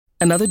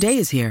Another day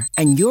is here,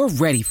 and you're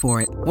ready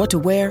for it. What to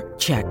wear?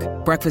 Check.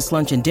 Breakfast,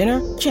 lunch, and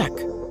dinner? Check.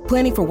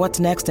 Planning for what's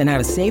next and how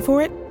to save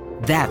for it?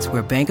 That's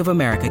where Bank of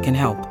America can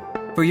help.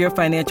 For your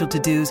financial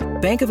to-dos,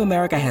 Bank of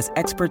America has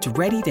experts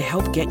ready to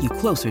help get you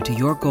closer to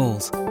your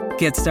goals.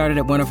 Get started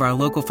at one of our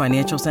local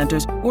financial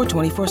centers or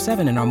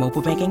 24/7 in our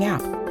mobile banking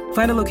app.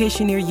 Find a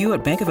location near you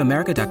at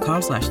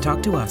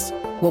bankofamerica.com/talktous.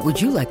 What would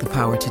you like the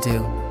power to do?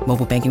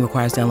 Mobile banking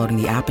requires downloading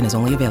the app and is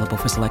only available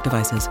for select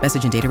devices.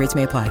 Message and data rates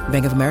may apply.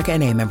 Bank of America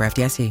N.A., member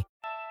FDIC.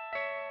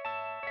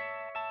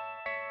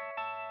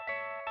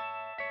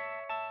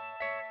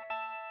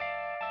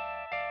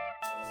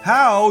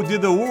 How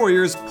did the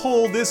Warriors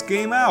pull this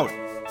game out?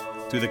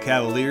 Do the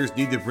Cavaliers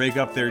need to break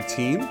up their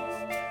team?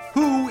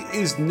 Who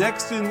is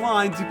next in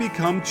line to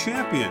become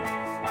champion?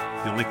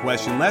 The only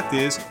question left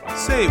is,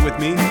 say it with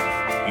me,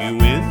 you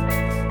win?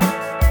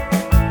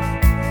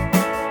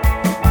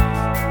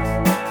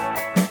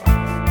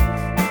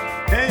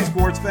 Hey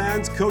sports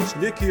fans, Coach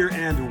Nick here,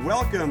 and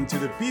welcome to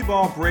the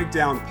B-Ball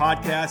Breakdown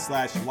podcast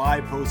 /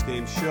 live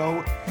post-game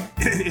show.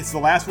 It's the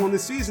last one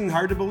this season,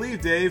 hard to believe,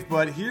 Dave,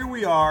 but here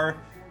we are.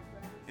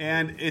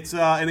 And it's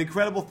an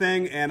incredible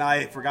thing, and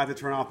I forgot to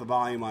turn off the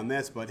volume on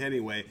this. But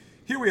anyway,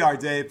 here we are,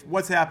 Dave.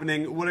 What's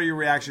happening? What are your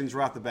reactions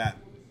right off the bat?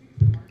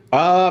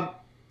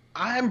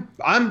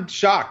 I'm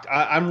shocked.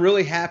 I'm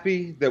really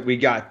happy that we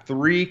got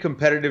 3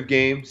 competitive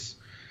games.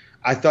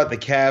 I thought the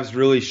Cavs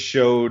really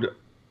showed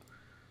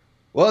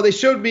 – well, they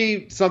showed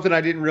me something I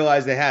didn't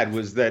realize they had,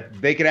 was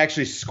that they could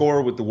actually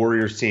score with the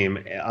Warriors team.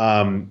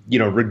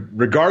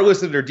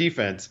 Regardless of their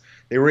defense,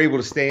 they were able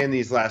to stay in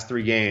these last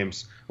 3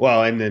 games.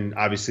 Well, and then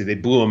obviously they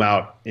blew them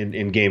out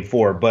in Game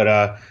 4.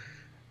 But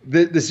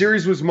the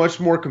series was much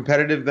more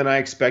competitive than I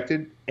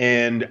expected,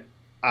 and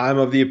I'm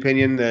of the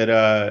opinion that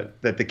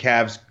the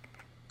Cavs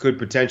could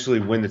potentially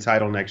win the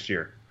title next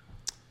year.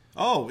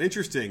 Oh,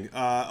 interesting.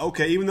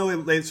 Okay, even though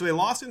they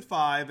lost in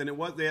 5, and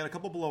they had a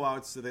couple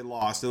blowouts that they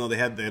lost, and though they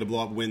had a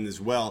blowout win as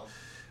well.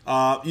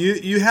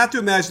 You have to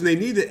imagine they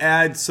need to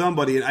add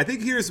somebody, and I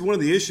think here's one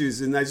of the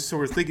issues, and I just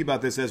sort of thinking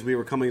about this as we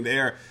were coming to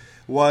air,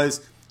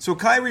 was. So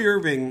Kyrie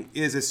Irving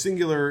is a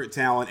singular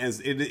talent,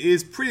 and it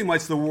is pretty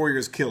much the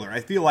Warriors' killer.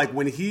 I feel like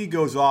when he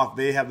goes off,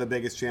 they have the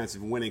biggest chance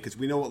of winning because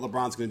we know what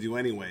LeBron's going to do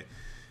anyway.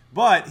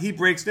 But he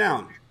breaks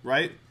down,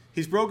 right?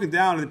 He's broken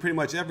down in pretty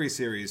much every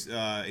series,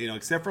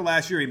 except for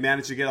last year. He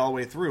managed to get all the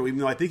way through, even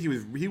though I think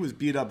he was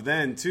beat up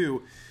then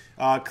too.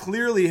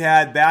 Clearly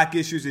had back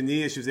issues and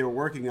knee issues they were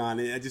working on,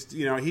 and he just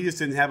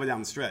didn't have it down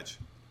the stretch.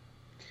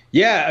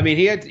 Yeah, I mean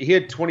he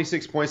had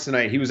 26 points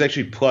tonight. He was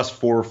actually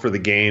 +4 for the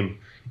game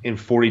in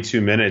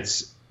 42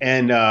 minutes.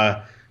 And,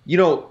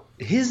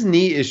 his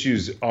knee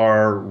issues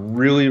are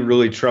really,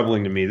 really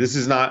troubling to me. This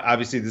is not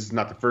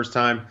the first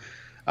time.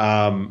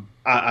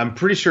 I'm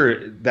pretty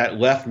sure that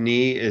left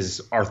knee is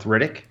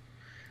arthritic.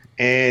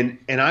 And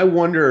I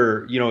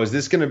wonder, is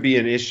this going to be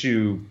an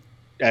issue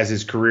as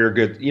his career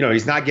goes?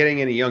 He's not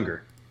getting any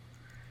younger.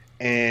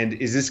 And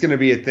is this going to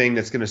be a thing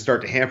that's going to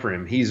start to hamper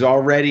him? He's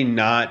already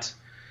not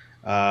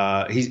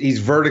he's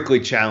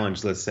vertically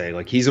challenged, let's say.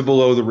 Like, he's a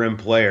below the rim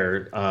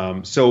player.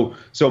 So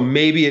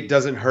maybe it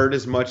doesn't hurt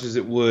as much as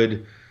it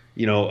would,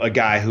 a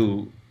guy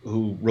who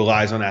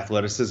relies on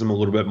athleticism a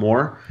little bit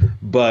more.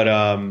 But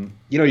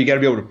you got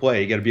to be able to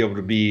play. You got to be able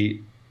to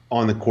be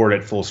on the court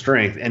at full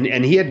strength.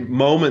 And he had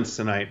moments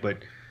tonight, but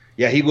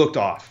yeah, he looked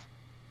off.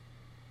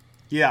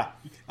 Yeah.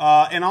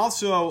 And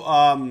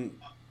also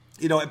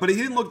but he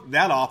didn't look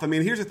that off. I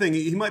mean, here's the thing.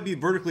 He might be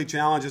vertically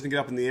challenged, doesn't get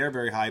up in the air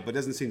very high, but it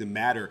doesn't seem to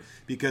matter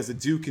because the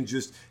dude can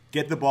just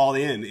get the ball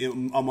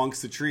in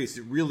amongst the trees.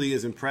 It really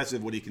is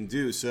impressive what he can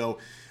do. So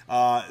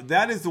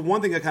that is the one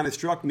thing that kind of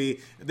struck me.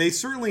 They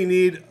certainly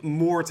need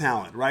more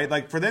talent, right?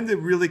 Like, for them to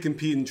really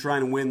compete and try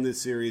and win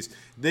this series,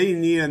 they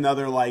need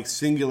another,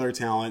 singular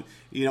talent.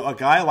 A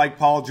guy like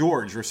Paul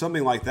George or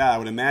something like that, I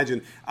would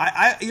imagine.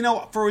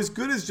 For as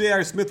good as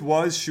J.R. Smith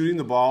was shooting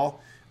the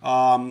ball,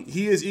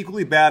 he is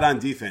equally bad on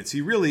defense.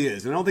 He really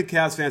is. And I don't think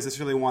Cavs fans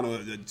necessarily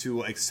want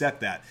to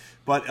accept that.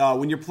 But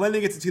when you're playing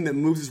against a team that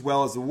moves as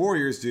well as the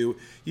Warriors do,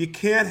 you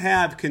can't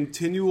have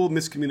continual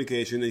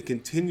miscommunication and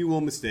continual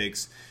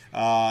mistakes.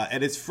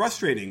 And it's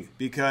frustrating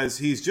because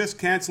he's just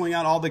canceling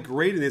out all the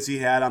greatness he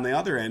had on the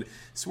other end.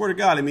 Swear to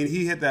God, I mean,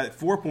 he hit that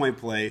 4-point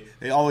play.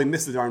 He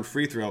missed the darn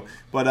free throw.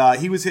 But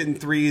he was hitting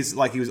threes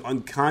like he was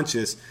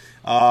unconscious.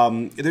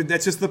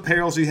 That's just the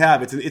perils you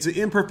have. It's an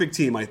imperfect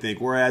team, I think,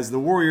 whereas the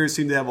Warriors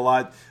seem to have a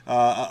lot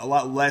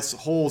less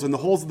holes, and the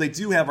holes that they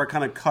do have are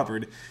kind of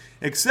covered,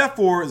 except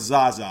for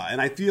Zaza. And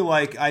I feel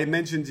like I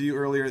mentioned to you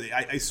earlier,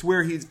 I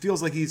swear he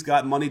feels like he's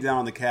got money down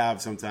on the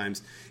Cavs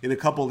sometimes. In a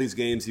couple of these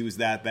games, he was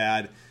that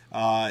bad.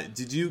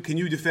 Can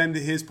you defend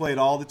his play at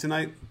all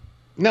tonight?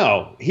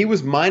 No, he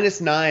was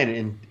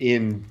 -9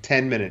 in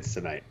 10 minutes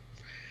tonight,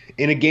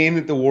 in a game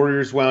that the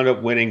Warriors wound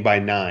up winning by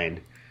 9.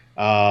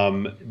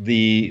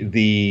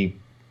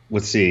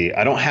 Let's see.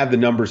 I don't have the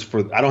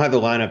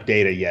lineup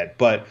data yet,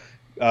 but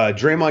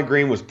Draymond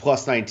Green was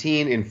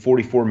 +19 in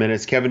 44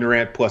 minutes. Kevin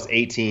Durant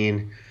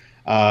 +18.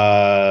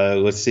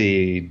 Let's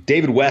see.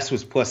 David West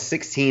was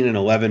 +16 in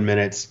 11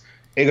 minutes.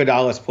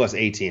 Iguodala's plus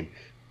 18.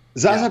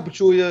 Zaza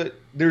Pachulia,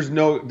 there's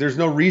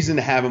no reason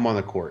to have him on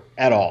the court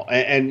at all.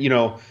 And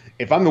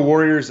if I'm the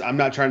Warriors, I'm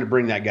not trying to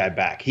bring that guy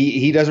back.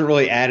 He doesn't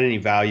really add any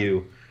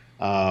value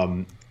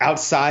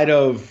outside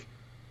of,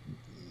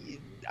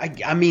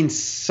 I mean,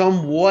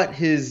 somewhat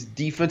his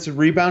defensive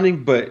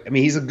rebounding. But I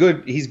mean, he's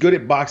good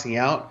at boxing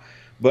out.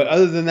 But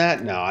other than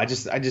that, no. I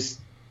just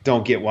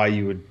don't get why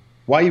you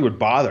would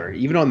bother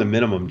even on the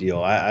minimum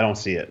deal. I don't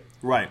see it.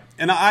 Right.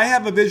 And I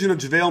have a vision of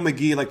JaVale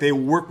McGee, like they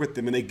work with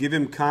him and they give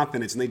him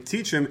confidence and they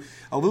teach him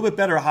a little bit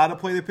better how to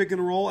play the pick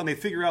and roll, and they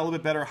figure out a little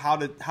bit better how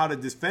to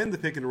defend the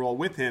pick and roll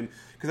with him,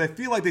 because I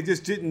feel like they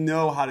just didn't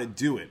know how to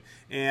do it.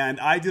 And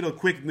I did a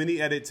quick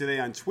mini edit today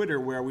on Twitter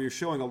where we were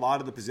showing a lot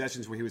of the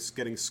possessions where he was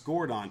getting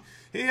scored on.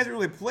 He hasn't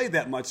really played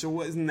that much, so it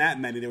wasn't that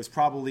many. There was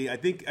probably, I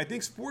think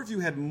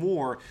Sportview had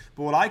more,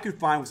 but what I could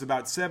find was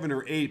about 7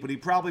 or 8, but he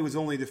probably was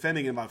only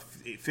defending in about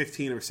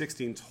 15 or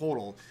 16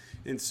 total.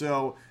 And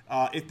so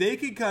if they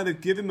could kind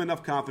of give him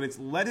enough confidence,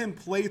 let him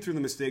play through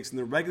the mistakes in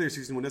the regular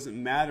season when it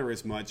doesn't matter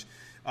as much,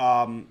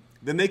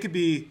 then they could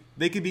be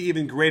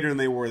even greater than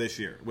they were this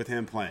year with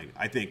him playing.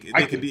 I think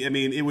they could be. I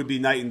mean, it would be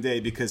night and day,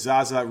 because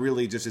Zaza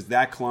really just is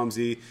that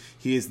clumsy.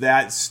 He is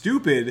that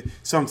stupid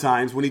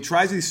sometimes when he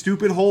tries these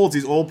stupid holds,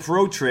 these old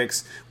pro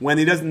tricks when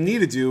he doesn't need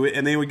to do it,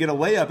 and they would get a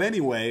layup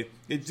anyway.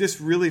 It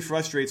just really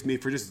frustrates me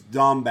for just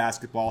dumb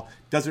basketball.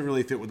 Doesn't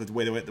really fit with the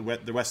way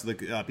the rest of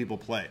the people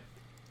play.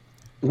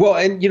 Well,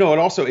 and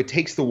it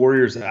takes the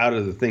Warriors out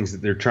of the things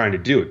that they're trying to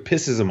do. It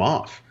pisses them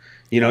off.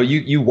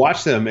 You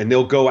watch them and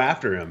they'll go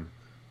after him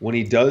when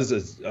he does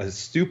a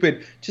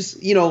stupid,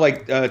 just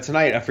like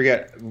tonight. I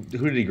forget,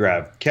 who did he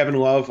grab? Kevin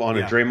Love on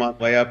a Draymond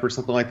layup or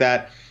something like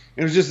that.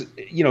 It was just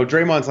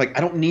Draymond's like,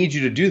 I don't need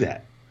you to do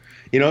that.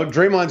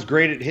 Draymond's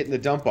great at hitting the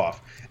dump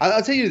off.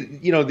 I'll tell you,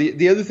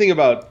 the other thing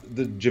about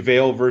the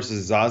JaVale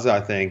versus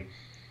Zaza thing.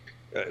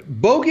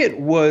 Bogut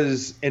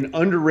was an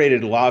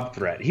underrated lob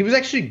threat. He was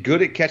actually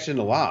good at catching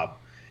the lob.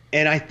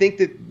 And I think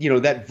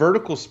that, that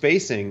vertical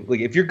spacing,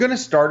 like if you're going to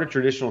start a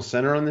traditional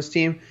center on this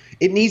team,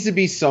 it needs to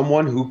be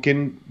someone who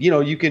can,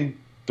 you can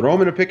throw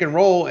them in a pick and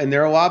roll and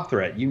they're a lob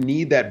threat. You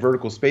need that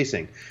vertical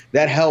spacing.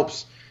 That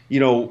helps,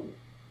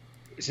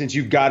 since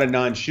you've got a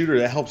non-shooter,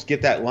 that helps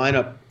get that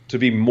lineup to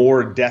be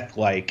more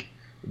death-like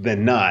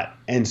than not.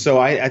 And so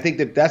I think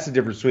that that's the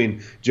difference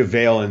between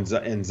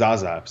JaVale and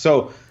Zaza.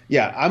 So,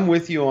 yeah, I'm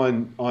with you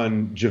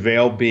on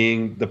JaVale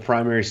being the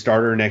primary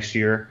starter next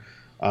year.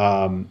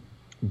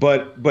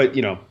 But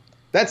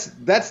that's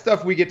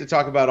stuff we get to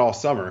talk about all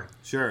summer.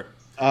 Sure.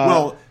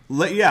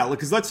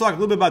 Because let's talk a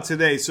little bit about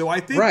today. So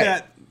I think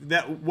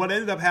that what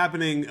ended up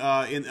happening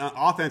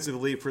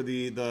offensively for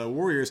the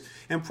Warriors,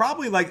 and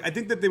probably I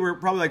think that they were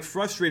probably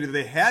frustrated that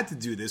they had to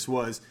do this,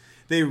 was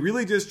they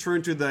really just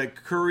turned to the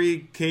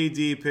Curry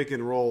KD pick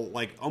and roll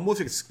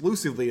almost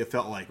exclusively, it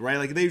felt like,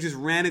 right? They just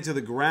ran it to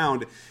the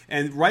ground,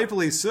 and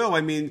rightfully so.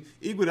 I mean,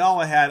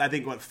 Iguodala had, I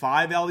think,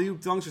 5 alley-oop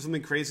dunks or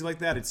something crazy like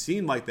that. It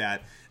seemed like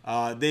that.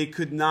 They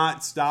could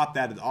not stop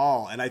that at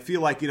all. And I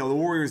feel like, the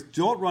Warriors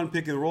don't run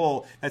pick and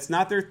roll. That's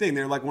not their thing.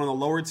 They're one of the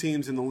lower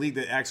teams in the league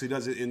that actually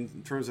does it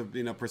in terms of,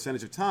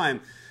 percentage of time.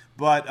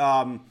 But,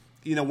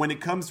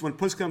 when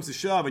push comes to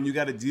shove and you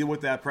got to deal with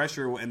that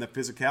pressure and the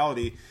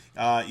physicality,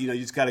 you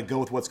just got to go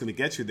with what's going to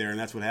get you there. And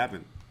that's what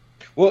happened.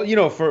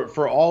 Well,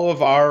 for all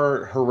of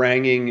our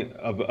haranguing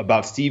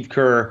about Steve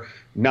Kerr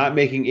not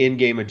making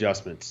in-game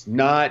adjustments,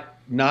 not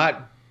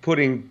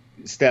putting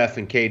Steph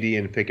and KD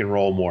in pick and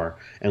roll more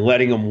and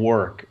letting them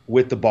work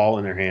with the ball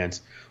in their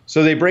hands.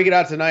 So they break it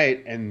out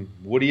tonight, and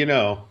what do you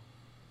know?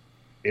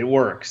 It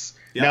works.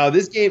 Yep. Now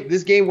this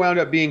game wound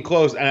up being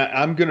close, and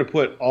I'm going to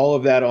put all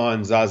of that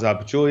on Zaza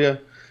Pachulia.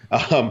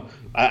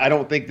 I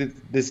don't think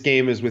that this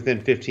game is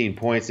within 15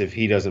 points if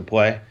he doesn't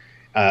play.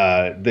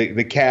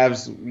 The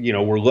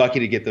Cavs, were lucky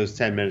to get those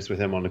 10 minutes with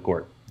him on the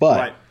court.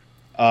 But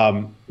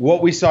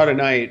what we saw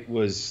tonight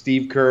was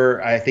Steve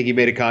Kerr. I think he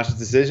made a conscious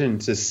decision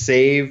to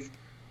save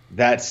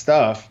that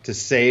stuff, to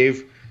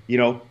save,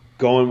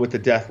 going with the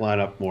death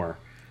lineup more,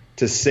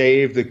 to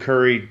save the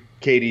Curry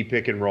KD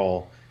pick and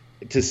roll,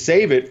 to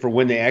save it for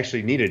when they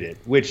actually needed it,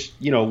 which,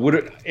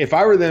 if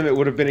I were them, it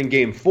would have been in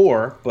game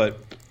 4, but,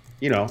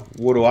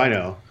 what do I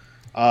know?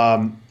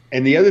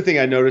 And the other thing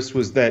I noticed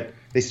was that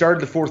they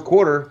started the fourth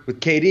quarter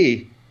with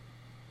KD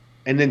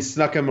and then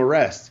snuck him a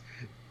rest,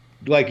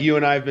 like you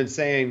and I have been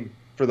saying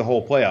for the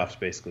whole playoffs,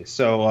 basically.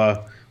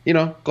 So,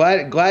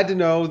 glad to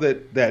know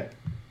that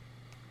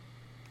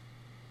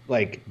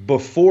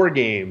before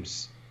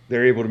games,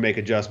 they're able to make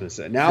adjustments.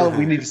 Now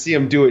we need to see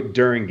them do it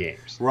during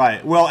games.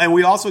 Right. Well, and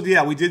we also,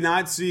 we did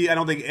not see, I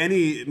don't think,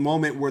 any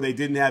moment where they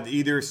didn't have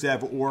either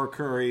Steph or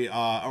Curry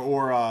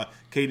or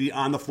KD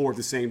on the floor at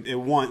the same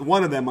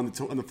one of them on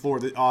the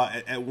floor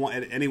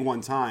at any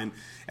one time.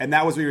 And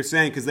that was what you were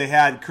saying, because they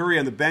had Curry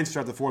on the bench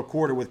start the fourth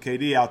quarter with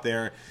KD out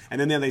there,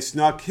 and then they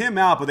snuck him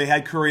out, but they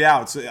had Curry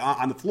out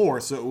on the floor,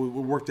 so it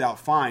worked out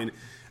fine.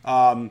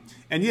 I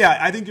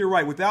think you're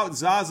right. Without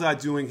Zaza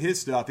doing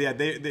his stuff,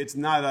 it's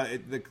not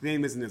the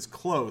game isn't as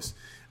close.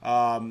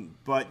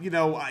 But you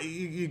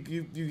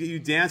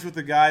dance with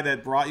the guy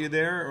that brought you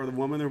there, or the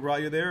woman who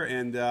brought you there,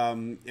 and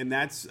I'm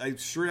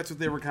sure that's what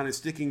they were kind of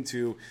sticking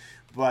to.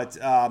 But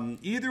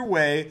either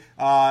way,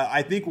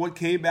 I think what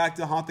came back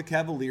to haunt the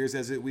Cavaliers,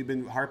 as we've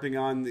been harping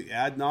on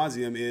ad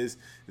nauseum, is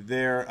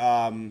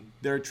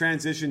their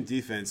transition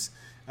defense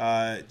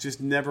just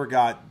never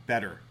got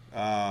better.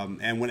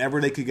 And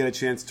whenever they could get a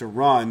chance to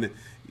run,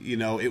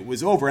 it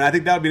was over. And I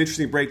think that would be an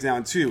interesting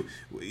breakdown too.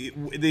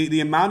 The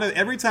amount of,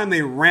 every time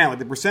they ran, like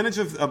the percentage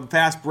of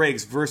fast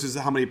breaks versus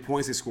how many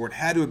points they scored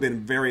had to have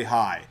been very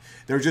high.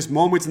 There were just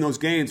moments in those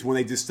games when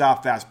they just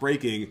stopped fast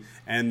breaking,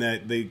 and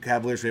the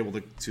Cavaliers were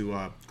able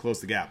to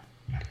close the gap.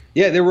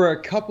 Yeah, there were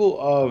a couple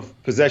of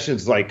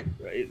possessions, like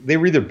they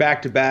were either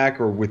back-to-back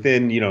or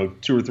within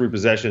 2 or 3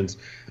 possessions.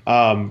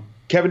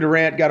 Kevin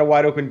Durant got a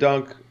wide open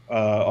dunk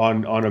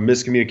on a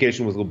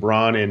miscommunication with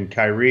LeBron and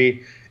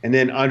Kyrie, and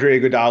then Andre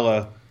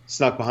Iguodala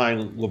snuck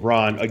behind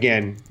LeBron.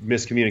 Again,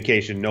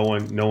 miscommunication.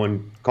 No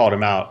one called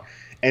him out.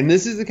 And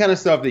this is the kind of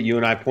stuff that you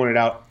and I pointed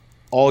out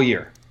all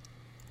year.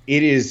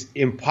 It is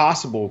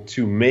impossible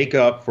to make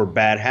up for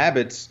bad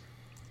habits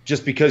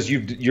just because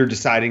you're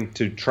deciding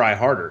to try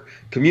harder.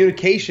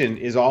 Communication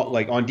is all,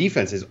 like on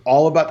defense, is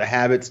all about the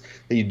habits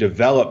that you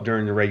develop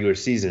during the regular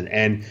season.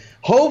 And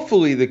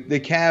hopefully the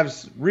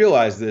Cavs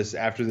realize this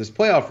after this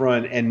playoff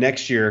run, and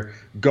next year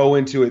go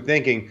into it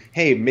thinking,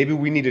 hey, maybe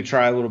we need to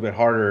try a little bit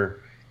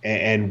harder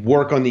and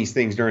work on these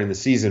things during the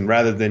season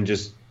rather than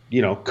just,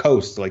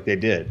 coast like they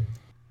did.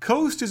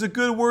 Coast is a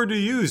good word to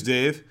use,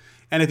 Dave.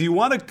 And if you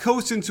want to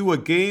coast into a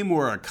game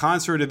or a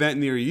concert event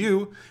near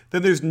you,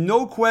 then there's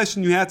no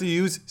question you have to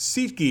use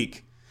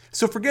SeatGeek.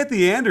 So forget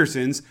the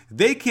Andersons.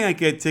 They can't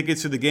get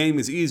tickets to the game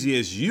as easy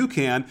as you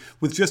can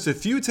with just a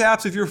few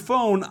taps of your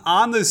phone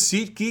on the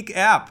SeatGeek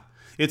app.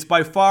 It's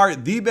by far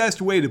the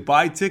best way to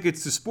buy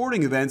tickets to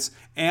sporting events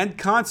and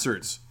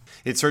concerts.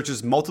 It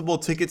searches multiple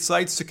ticket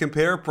sites to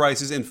compare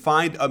prices and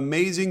find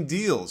amazing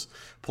deals.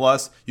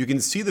 Plus, you can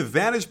see the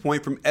vantage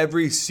point from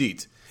every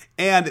seat.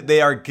 And they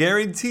are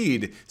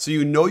guaranteed, so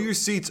you know your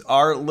seats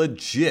are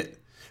legit.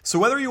 So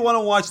whether you want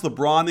to watch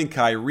LeBron and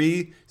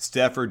Kyrie,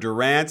 Steph or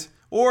Durant,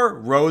 or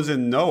Rose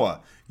and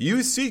Noah,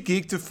 use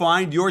SeatGeek to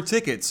find your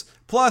tickets.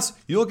 Plus,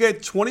 you'll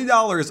get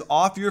 $20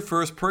 off your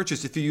first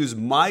purchase if you use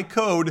my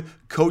code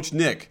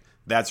CoachNick.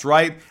 That's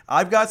right,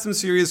 I've got some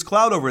serious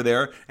clout over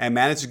there and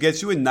managed to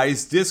get you a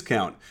nice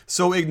discount.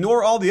 So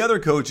ignore all the other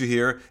codes you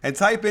hear and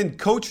type in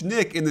Coach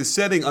Nick in the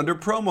setting under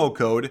promo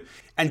code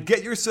and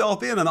get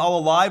yourself in on all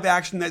the live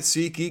action that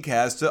SeatGeek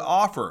has to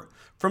offer.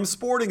 From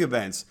sporting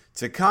events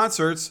to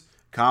concerts,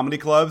 comedy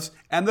clubs,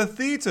 and the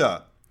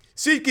theater.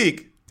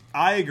 SeatGeek.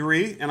 I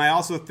agree, and I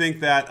also think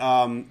that,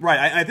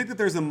 I think that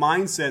there's a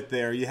mindset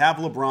there. You have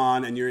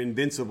LeBron, and you're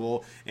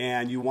invincible,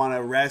 and you want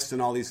to rest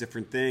and all these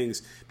different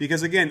things.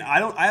 Because, again,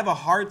 I have a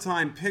hard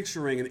time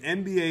picturing an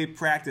NBA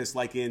practice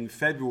like in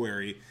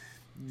February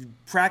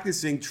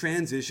practicing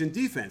transition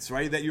defense,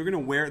 right? That you're going to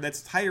wear,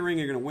 that's tiring,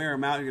 you're going to wear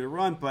them out, you're going to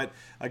run. But,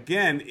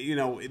 again,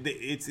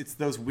 it's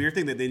those weird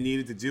things that they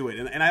needed to do it.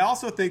 And I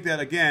also think that,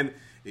 again,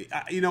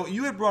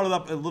 you had brought it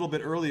up a little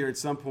bit earlier at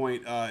some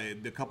point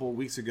a couple of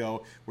weeks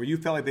ago where you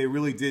felt like they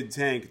really did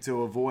tank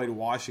to avoid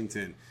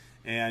Washington.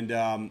 And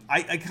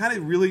I kind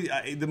of really,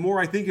 the more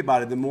I think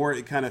about it, the more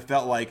it kind of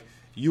felt like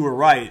you were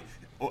right.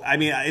 I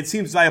mean, it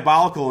seems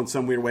diabolical in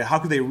some weird way. How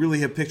could they really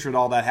have pictured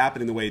all that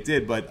happening the way it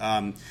did? But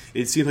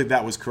it seems like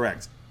that was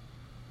correct.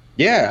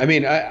 Yeah, I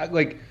mean,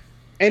 and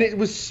it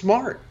was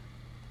smart.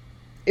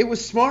 It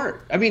was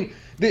smart. I mean,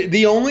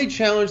 the only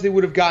challenge they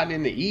would have gotten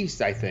in the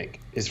East, I think,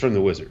 is from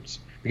the Wizards.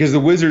 Because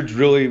the Wizards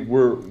really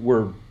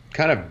were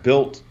kind of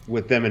built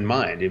with them in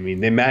mind. I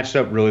mean, they matched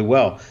up really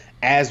well,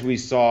 as we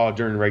saw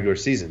during the regular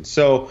season.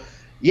 So,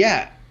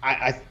 yeah,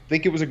 I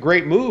think it was a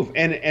great move.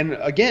 And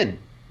again,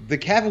 the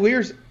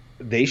Cavaliers,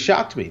 they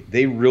shocked me.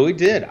 They really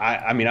did.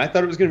 I mean, I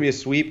thought it was going to be a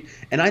sweep,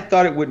 and I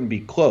thought it wouldn't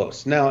be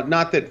close. Now,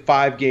 not that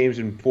 5 games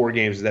and 4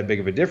 games is that big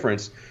of a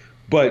difference,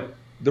 but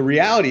the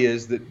reality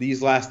is that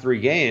these last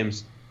 3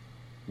 games –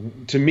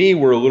 to me,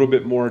 were a little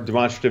bit more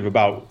demonstrative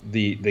about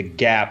the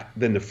gap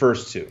than the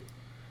first 2.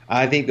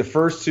 I think the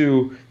first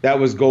 2, that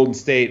was Golden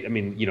State. I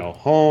mean,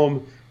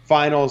 home,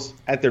 finals,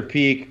 at their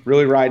peak,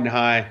 really riding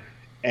high,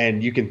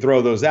 and you can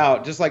throw those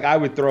out, just like I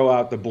would throw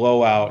out the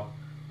blowout,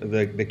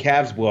 the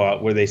Cavs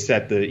blowout, where they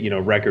set the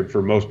record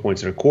for most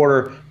points in a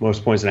quarter,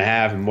 most points in a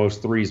half, and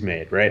most threes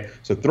made, right?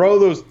 So throw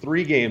those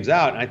 3 games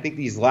out, and I think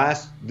these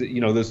last,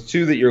 those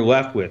 2 that you're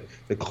left with,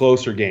 the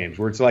closer games,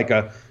 where it's like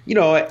an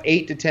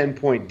 8 to 10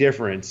 point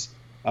difference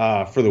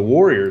for the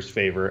Warriors'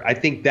 favor, I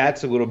think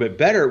that's a little bit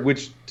better.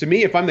 Which to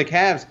me, if I'm the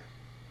Cavs,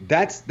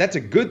 that's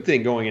a good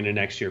thing going into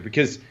next year,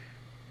 because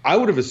I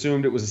would have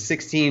assumed it was a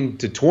 16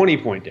 to 20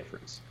 point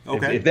difference.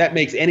 Okay, if that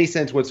makes any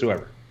sense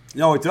whatsoever.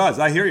 No, it does.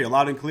 I hear you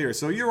loud and clear.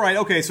 So you're right.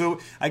 Okay, so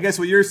I guess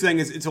what you're saying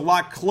is it's a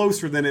lot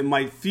closer than it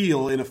might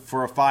feel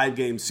for a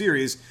 5-game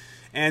series.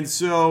 And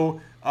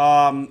so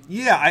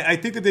I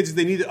think that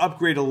they need to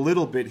upgrade a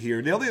little bit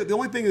here. The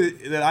only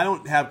thing that I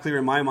don't have clear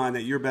in my mind,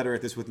 that you're better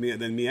at this with me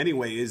than me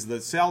anyway, is the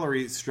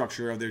salary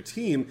structure of their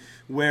team,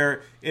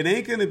 where it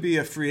ain't going to be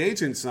a free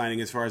agent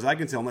signing as far as I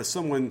can tell, unless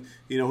someone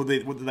who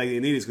they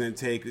need is going to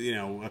take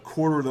a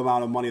quarter of the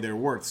amount of money they're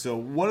worth. So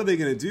what are they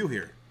going to do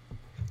here?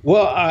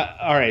 Well,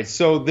 all right.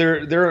 So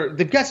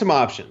they've got some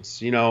options.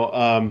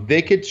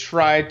 They could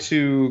try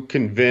to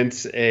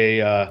convince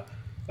a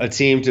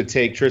team to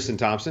take Tristan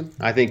Thompson.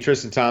 I think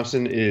Tristan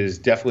Thompson is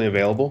definitely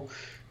available.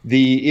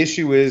 The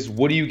issue is,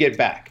 what do you get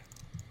back?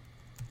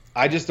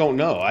 I just don't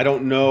know. I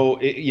don't know.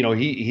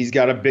 He's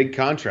got a big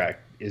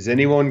contract. Is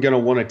anyone going to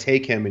want to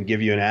take him and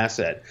give you an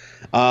asset?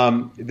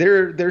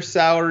 Their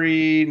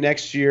salary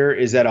next year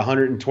is at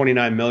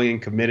 $129 million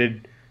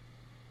committed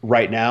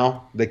right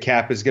now. The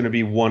cap is going to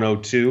be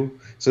 102,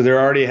 so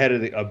they're already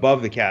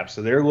above the cap.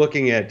 So they're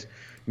looking at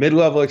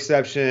mid-level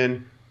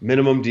exception,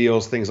 minimum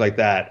deals, things like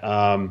that.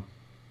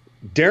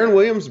 Darren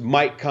Williams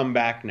might come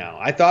back now.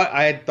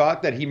 I had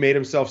thought that he made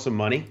himself some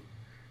money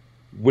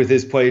with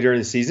his play during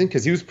the season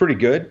because he was pretty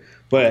good.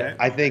 But okay.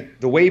 I think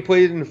the way he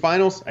played in the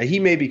finals, he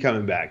may be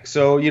coming back.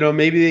 So,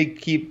 maybe they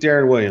keep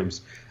Darren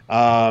Williams.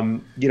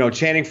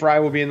 Channing Frye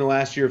will be in the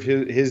last year of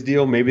his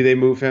deal. Maybe they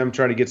move him,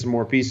 try to get some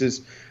more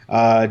pieces.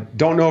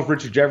 Don't know if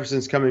Richard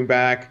Jefferson's coming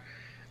back.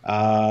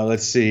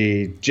 Let's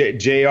see.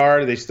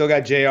 JR, they still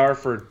got JR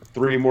for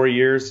 3 more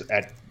years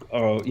at,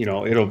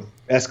 it'll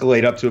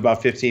escalate up to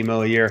about $15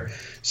 million a year.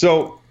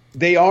 So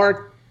they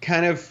are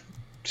kind of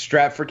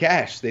strapped for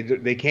cash.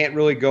 They can't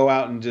really go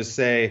out and just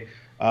say,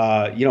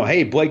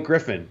 hey, Blake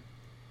Griffin,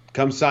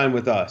 come sign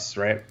with us,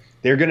 right?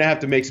 They're going to have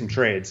to make some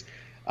trades.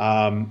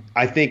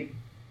 I think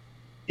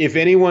if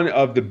anyone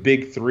of the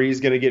big three is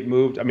going to get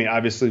moved, I mean,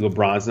 obviously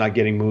LeBron's not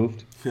getting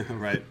moved.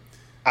 Right.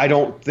 I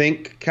don't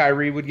think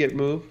Kyrie would get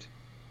moved.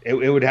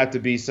 It would have to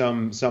be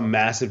some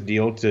massive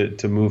deal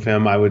to move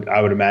him, I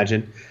would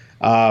imagine.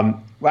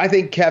 I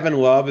think Kevin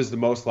Love is the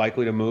most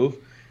likely to move.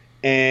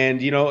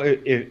 And,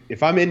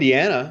 if I'm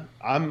Indiana,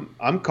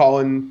 I'm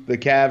calling the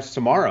Cavs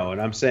tomorrow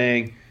and I'm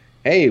saying,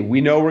 hey, we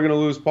know we're going to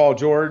lose Paul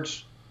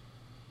George.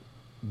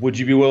 Would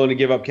you be willing to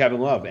give up Kevin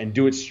Love and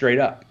do it straight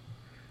up?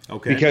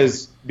 Okay.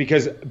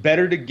 Because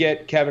better to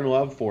get Kevin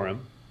Love for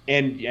him,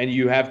 and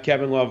you have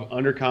Kevin Love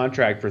under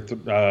contract for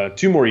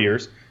 2 more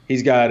years.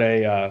 He's got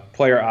a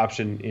player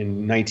option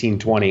in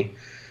 1920.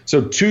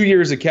 So 2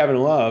 years of Kevin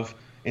Love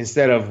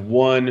instead of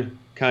one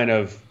kind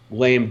of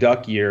lame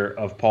duck year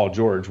of Paul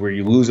George where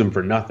you lose him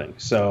for nothing.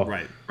 So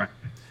right.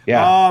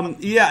 Yeah.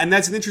 And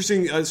that's an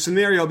interesting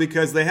scenario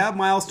because they have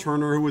Miles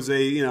Turner, who was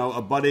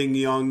a budding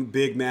young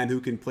big man who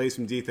can play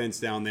some defense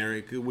down there,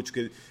 which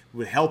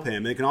would help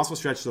him. They can also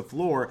stretch the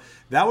floor.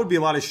 That would be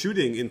a lot of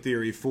shooting in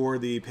theory for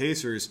the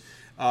Pacers.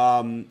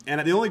 And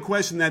the only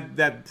question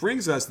that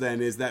brings us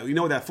then is that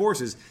what that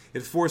forces?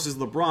 It forces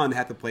LeBron to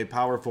have to play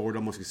power forward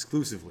almost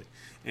exclusively,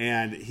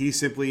 and he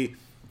simply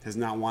has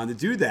not wanted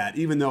to do that,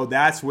 even though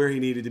that's where he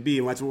needed to be,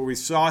 and that's what we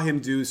saw him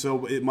do.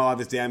 So a lot of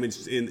his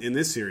damage in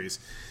this series.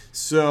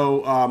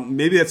 So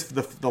maybe that's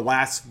the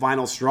last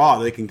final straw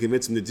that they can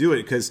convince him to do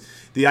it, because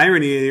the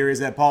irony here is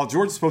that Paul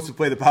George is supposed to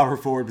play the power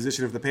forward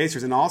position of the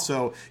Pacers and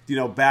also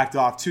backed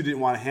off too,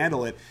 didn't want to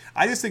handle it.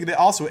 I just think that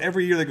also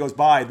every year that goes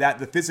by, that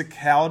the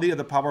physicality of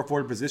the power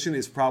forward position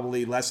is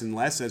probably less and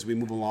less as we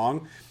move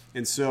along.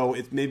 And so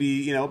it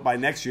maybe by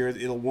next year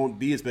it won't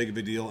be as big of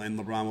a deal and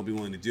LeBron will be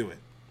willing to do it.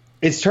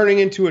 It's turning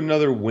into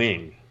another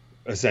wing,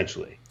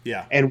 essentially.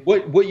 Yeah. And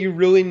what you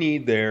really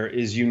need there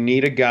is you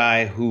need a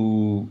guy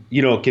who,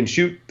 can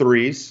shoot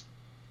threes,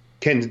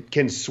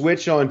 can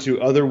switch onto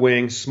other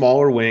wings,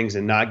 smaller wings,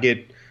 and not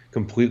get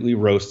completely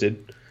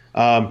roasted,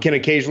 can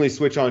occasionally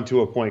switch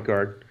onto a point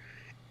guard,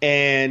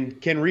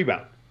 and can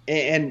rebound.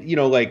 And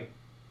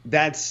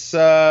that's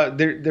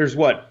there's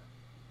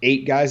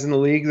 8 guys in the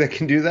league that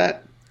can do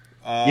that,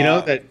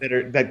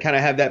 that kind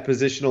of have that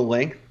positional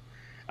length.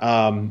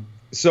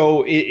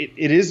 So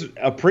it is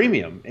a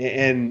premium,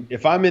 and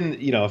if I'm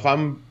if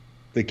I'm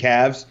the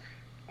Cavs,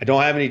 I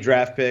don't have any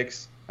draft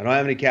picks, I don't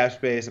have any cap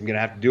space. I'm going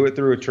to have to do it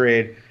through a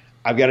trade.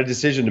 I've got a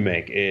decision to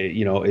make.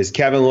 Is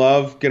Kevin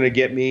Love going to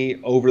get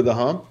me over the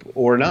hump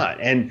or not?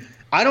 And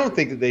I don't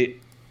think that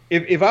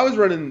if I was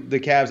running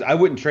the Cavs, I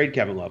wouldn't trade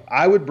Kevin Love.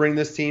 I would bring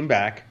this team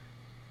back,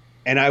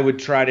 and I would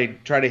try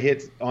to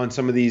hit on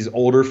some of these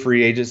older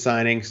free agent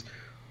signings.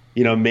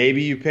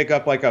 Maybe you pick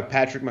up like a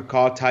Patrick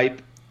McCaw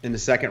type in the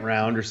second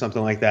round or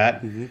something like that.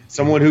 Mm-hmm.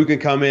 Someone who can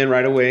come in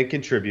right away and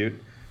contribute.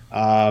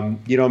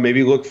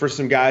 Maybe look for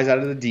some guys out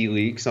of the D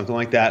League, something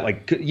like that.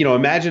 Like,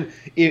 imagine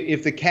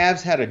if the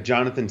Cavs had a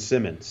Jonathan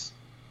Simmons.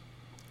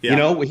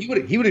 Yeah.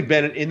 He would have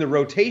been in the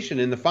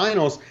rotation in the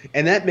finals,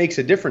 and that makes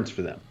a difference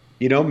for them.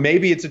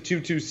 Maybe it's a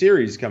 2-2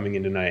 series coming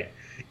in tonight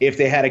if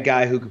they had a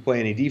guy who could play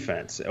any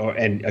defense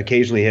and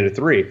occasionally hit a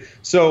 3.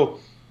 So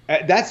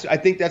I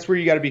think that's where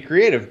you got to be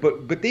creative.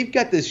 But they've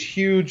got this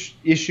huge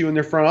issue in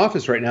their front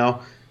office right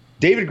now.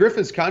 David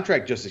Griffin's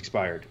contract just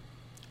expired.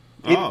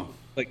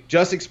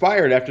 Just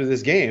expired after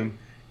this game.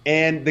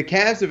 And the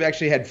Cavs have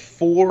actually had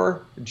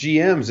 4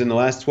 GMs in the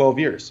last 12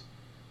 years.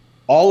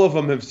 All of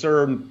them have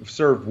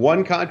served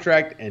one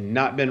contract and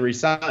not been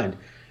re-signed.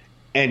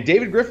 And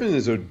David Griffin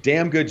is a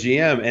damn good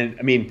GM. And,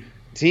 I mean,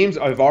 teams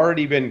have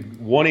already been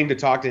wanting to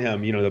talk to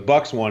him. You know, the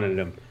Bucks wanted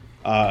him.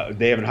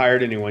 They haven't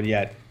hired anyone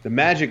yet. The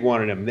Magic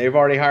wanted him. They've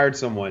already hired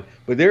someone.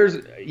 But there's,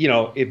 you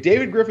know, if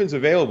David Griffin's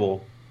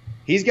available,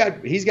 he's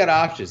got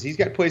options. He's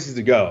got places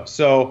to go.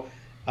 So,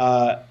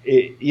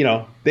 you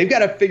know, they've got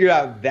to figure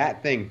out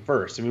that thing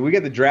first. I mean, we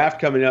got the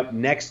draft coming up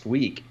next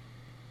week.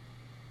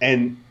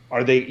 And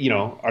are they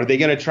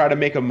going to try to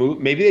make a move?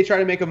 Maybe they try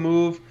to make a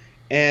move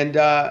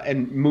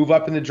and move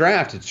up in the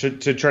draft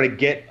to try to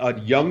get a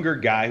younger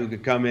guy who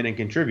could come in and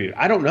contribute.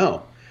 I don't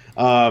know.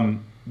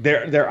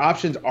 Their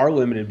options are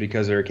limited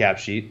because they're a cap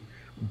sheet,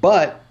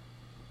 but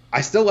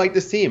I still like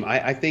this team.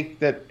 I think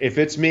that if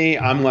it's me,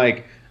 I'm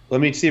like, let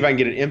me see if I can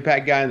get an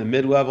impact guy in the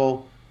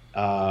mid-level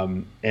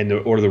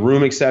or the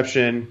room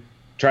exception,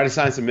 try to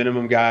sign some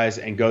minimum guys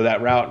and go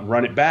that route and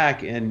run it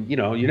back. And, you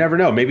know, you never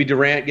know. Maybe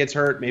Durant gets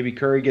hurt. Maybe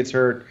Curry gets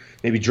hurt.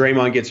 Maybe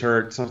Draymond gets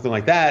hurt, something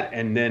like that.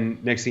 And then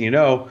next thing you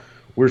know,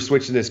 we're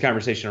switching this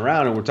conversation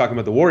around and we're talking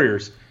about the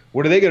Warriors.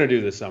 What are they going to do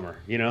this summer,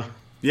 you know?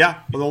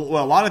 Yeah, well,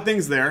 a lot of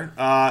things there.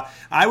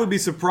 I would be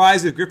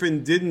surprised if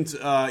Griffin didn't,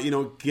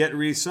 get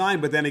re-signed.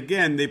 But then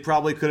again, they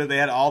probably could have. They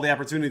had all the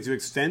opportunity to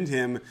extend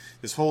him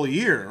this whole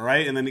year,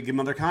 right, and then to give him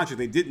another contract.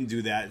 They didn't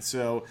do that.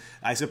 So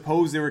I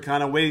suppose they were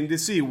kind of waiting to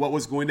see what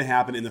was going to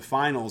happen in the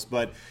finals.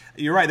 But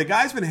you're right. The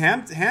guy's been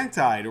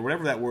hand-tied, or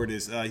whatever that word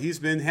is. He's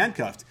been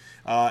handcuffed.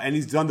 And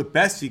he's done the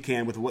best he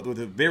can with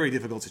a very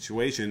difficult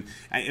situation.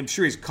 I'm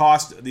sure he's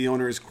cost the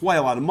owners quite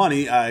a lot of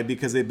money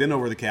because they've been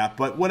over the cap.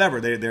 But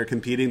whatever, they're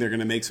competing. They're going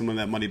to make some of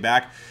that money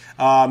back.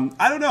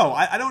 I don't know.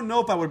 I don't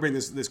know if I would bring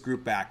this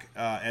group back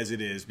as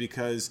it is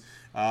because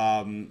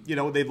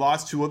they've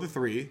lost 2 of the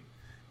 3.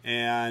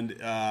 And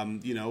I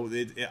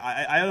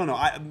don't know.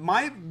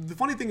 The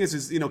funny thing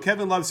is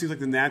Kevin Love seems like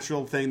the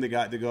natural thing that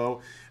got to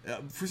go.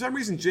 For some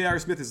reason, J.R.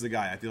 Smith is the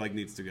guy I feel like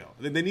needs to go.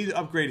 They need to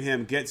upgrade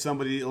him, get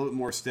somebody a little bit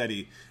more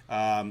steady,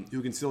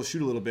 who can still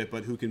shoot a little bit,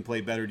 but who can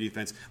play better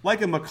defense.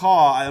 Like a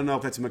McCaw. I don't know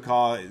if that's a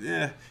McCaw.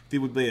 If he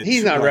would be.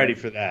 He's not ready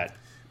for that.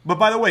 But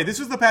by the way, this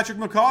was the Patrick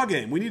McCaw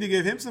game. We need to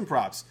give him some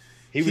props.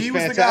 He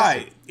was the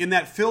guy in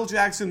that Phil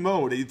Jackson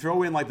mode. You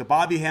throw in like the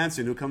Bobby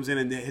Hansen who comes in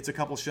and hits a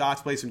couple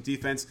shots, plays some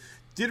defense.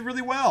 Did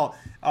really well.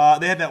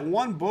 They had that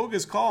one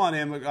bogus call on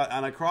him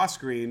on a cross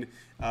screen,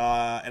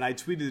 and I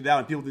tweeted it out,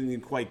 and people didn't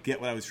even quite get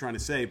what I was trying to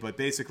say. But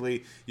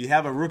basically, you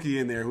have a rookie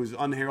in there who's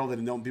unheralded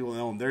and people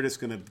know him. They're just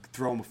going to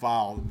throw him a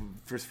foul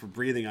first for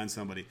breathing on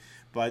somebody.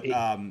 But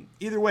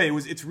either way,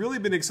 it's really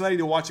been exciting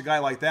to watch a guy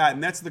like that,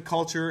 and that's the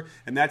culture,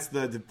 and that's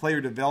the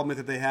player development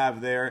that they have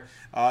there.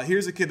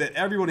 Here's a kid that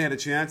everyone had a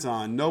chance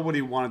on,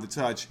 nobody wanted to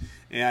touch,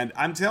 and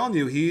I'm telling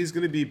you, he's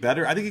going to be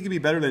better. I think he can be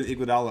better than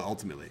Iguodala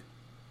ultimately.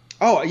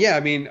 Oh, yeah. I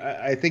mean,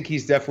 I think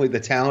he's definitely – the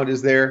talent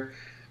is there.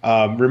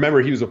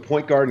 Remember, he was a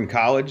point guard in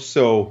college.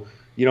 So,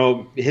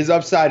 his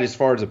upside as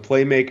far as a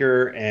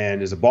playmaker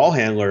and as a ball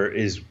handler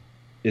is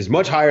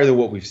much higher than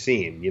what we've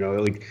seen.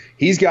 Like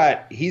he's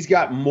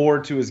got more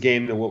to his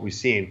game than what we've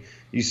seen.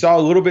 You saw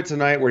a little bit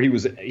tonight where he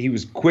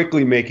was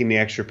quickly making the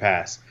extra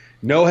pass.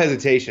 No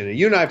hesitation. And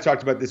you and I have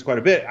talked about this quite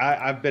a bit.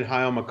 I've been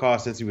high on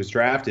McCaw since he was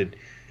drafted.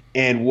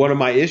 And one of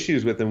my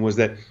issues with him was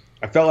that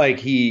I felt like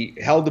he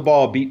held the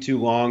ball a beat too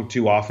long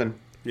too often.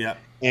 Yeah.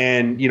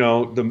 And,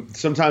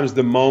 sometimes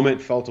the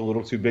moment felt a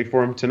little too big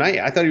for him. Tonight,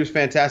 I thought he was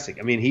fantastic.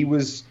 I mean, he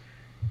was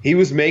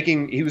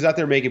out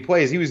there making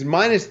plays. He was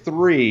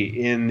 -3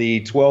 in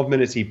the 12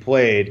 minutes he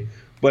played,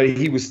 but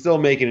he was still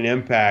making an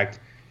impact.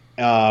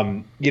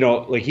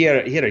 Like he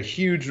had a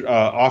huge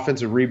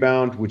offensive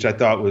rebound, which I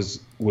thought was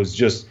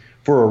just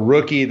for a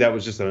rookie, that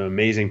was just an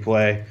amazing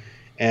play.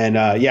 And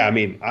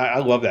I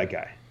love that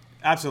guy.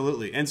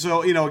 Absolutely. And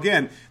so,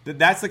 again,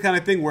 that's the kind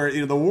of thing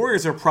where, the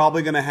Warriors are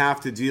probably going to have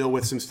to deal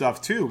with some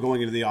stuff, too,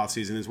 going into the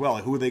offseason as well.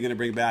 Like, who are they going to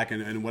bring back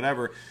and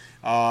whatever.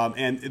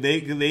 And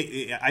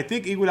I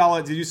think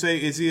Iguodala, did you say,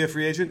 is he a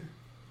free agent?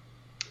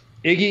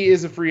 Iggy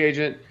is a free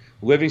agent.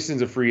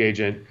 Livingston's a free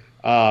agent.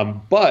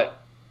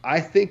 But I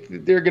think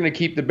that they're going to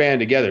keep the band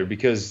together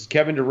because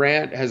Kevin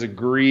Durant has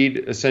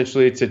agreed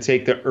essentially to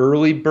take the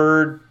early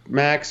bird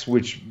max,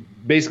 which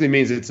basically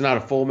means it's not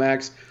a full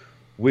max,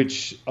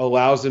 which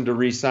allows them to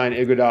re-sign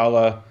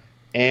Iguodala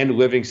and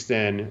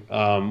Livingston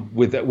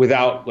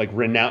without like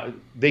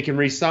they can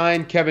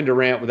re-sign Kevin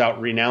Durant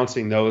without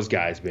renouncing those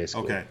guys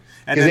basically. Okay,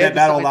 and then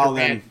that'll allow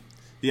them.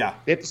 Yeah,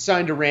 they have to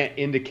sign Durant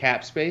into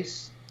cap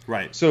space.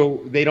 Right.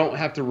 So they don't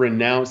have to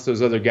renounce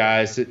those other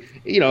guys.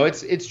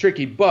 It's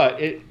tricky, but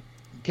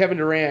Kevin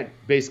Durant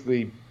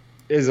basically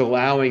is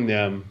allowing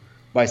them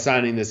by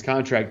signing this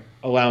contract,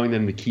 allowing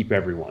them to keep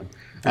everyone.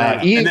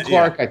 Ian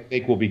Clark, I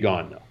think, will be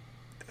gone though.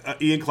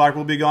 Ian Clark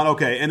will be gone.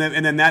 Okay, and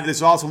then that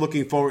is also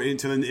looking forward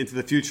into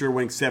the future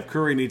when Steph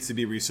Curry needs to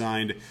be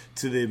re-signed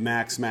to the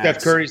max.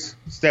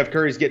 Steph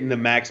Curry's getting the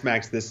max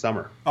this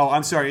summer. Oh,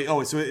 I'm sorry.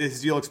 Oh, so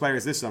his deal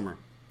expires this summer.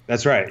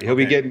 That's right. He'll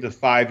be getting the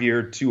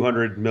 5-year,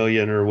 $200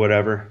 million or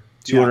whatever,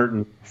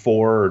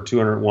 204 or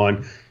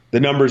 201. The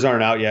numbers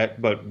aren't out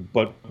yet, but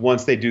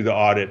once they do the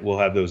audit, we'll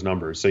have those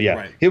numbers. So yeah,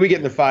 Right. he'll be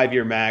getting the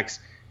 5-year max.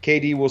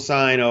 KD will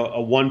sign a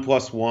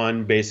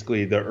 1+1,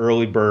 basically the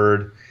early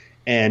bird.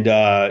 And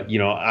I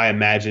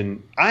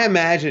imagine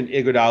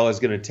Iguodala is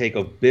going to take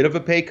a bit of a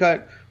pay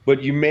cut,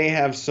 but you may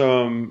have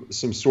some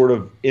sort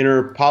of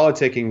inner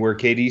politicking where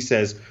KD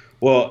says,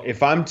 well,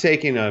 if I'm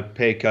taking a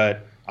pay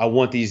cut, I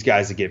want these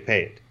guys to get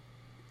paid.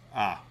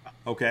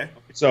 Okay.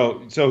 So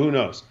who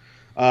knows?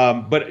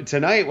 But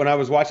tonight when I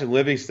was watching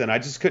Livingston, I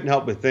just couldn't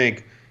help but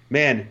think,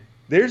 man,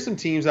 there's some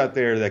teams out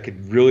there that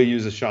could really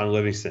use a Sean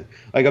Livingston.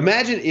 Like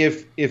imagine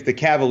if the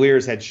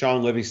Cavaliers had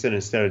Sean Livingston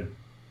instead of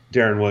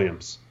Darren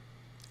Williams.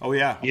 Oh,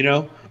 yeah.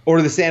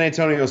 Or the San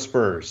Antonio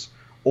Spurs,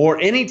 or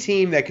any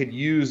team that could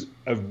use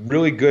a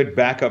really good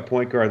backup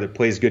point guard that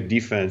plays good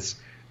defense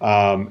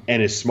and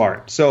is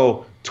smart.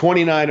 So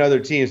 29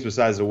 other teams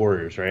besides the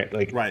Warriors, right?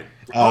 Right.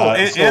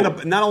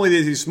 And not only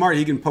is he smart,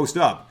 he can post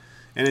up.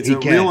 And it's a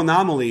real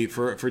anomaly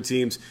for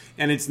teams.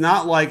 And it's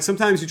not like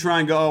sometimes you try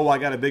and go, oh, well, I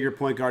got a bigger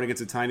point guard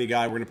against a tiny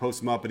guy. We're going to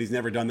post him up, but he's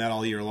never done that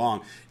all year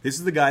long. This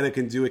is the guy that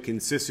can do it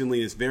consistently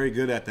and is very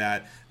good at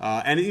that.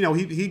 And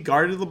he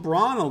guarded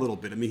LeBron a little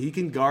bit. I mean, he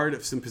can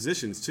guard some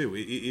positions, too.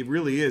 It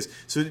really is.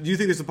 So do you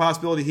think there's a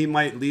possibility he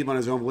might leave on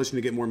his own volition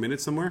to get more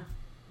minutes somewhere?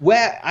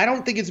 Well, I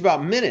don't think it's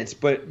about minutes.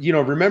 But,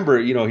 remember,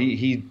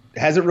 he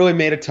hasn't really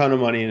made a ton of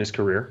money in his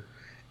career.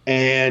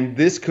 And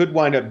this could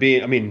wind up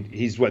being, I mean,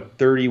 he's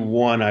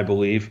 31, I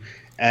believe.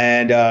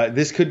 And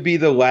this could be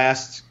the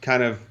last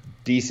kind of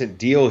decent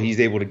deal he's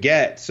able to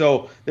get.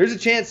 So there's a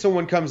chance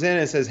someone comes in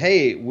and says,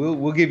 hey,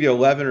 we'll give you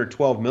 11 or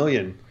 12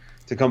 million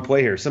to come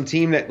play here. Some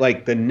team that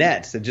like the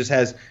Nets that just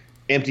has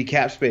empty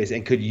cap space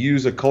and could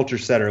use a culture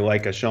setter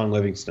like a Sean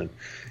Livingston,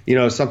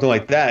 something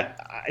like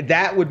that.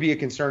 That would be a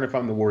concern if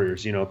I'm the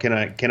Warriors.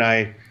 Can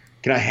I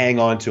hang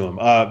on to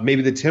him?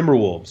 Maybe the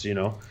Timberwolves,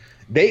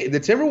 The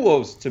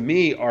Timberwolves, to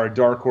me, are a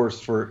dark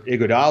horse for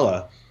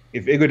Iguodala.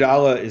 If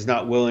Iguodala is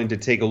not willing to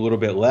take a little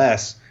bit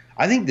less,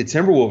 I think the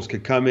Timberwolves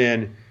could come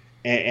in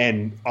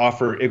and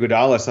offer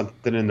Iguodala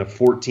something in the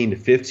 14 to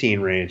 15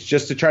 range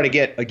just to try to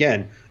get,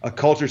 again, a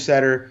culture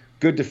setter,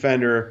 good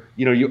defender.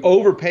 You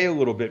overpay a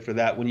little bit for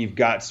that when you've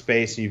got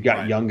space and you've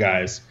got young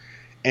guys.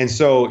 And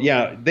so,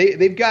 yeah,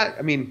 they've got –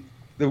 I mean,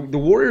 the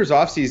Warriors'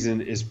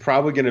 offseason is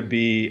probably going to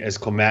be as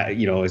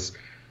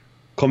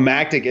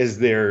climactic as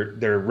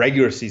their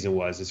regular season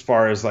was, as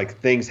far as like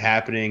things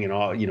happening and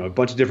all, a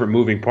bunch of different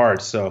moving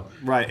parts. So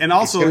right, and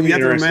also you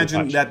have to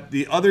imagine that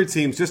the other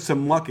teams, just to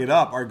muck it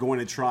up, are going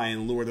to try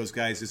and lure those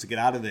guys just to get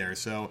out of there.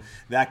 So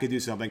that could do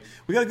something.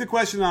 We got a good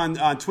question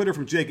on Twitter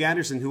from Jake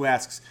Anderson, who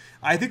asks,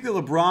 "I think that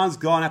LeBron's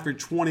gone after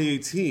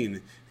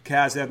 2018.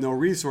 Cavs have no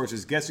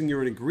resources. Guessing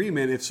you're in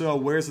agreement. If so,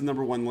 where's the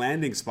number one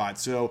landing spot?"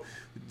 So,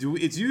 do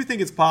you think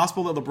it's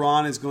possible that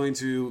LeBron is going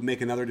to make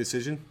another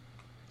decision?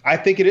 I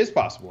think it is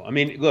possible. I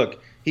mean,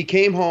 look, he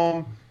came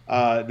home.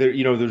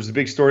 There's a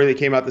big story that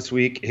came out this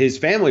week. His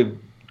family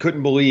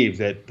couldn't believe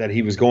that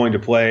he was going to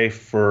play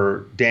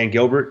for Dan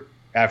Gilbert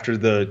after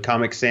the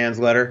Comic Sans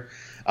letter.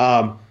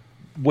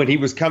 When he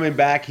was coming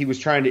back, he was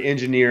trying to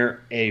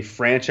engineer a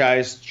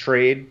franchise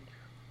trade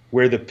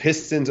where the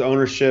Pistons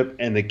ownership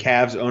and the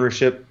Cavs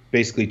ownership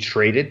basically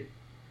traded.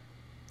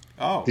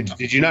 Oh,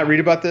 did you not read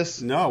about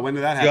this? No. When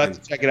did that happen? You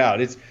have to check it out.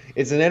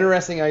 It's an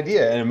interesting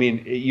idea, and I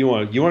mean, you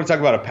want to talk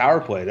about a power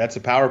play? That's a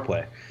power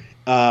play.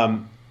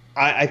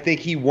 I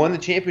think he won the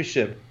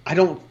championship. I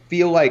don't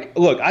feel like.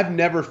 Look, I've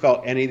never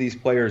felt any of these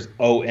players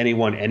owe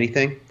anyone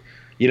anything.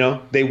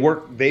 They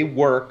work,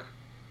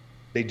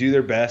 they do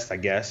their best, I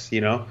guess.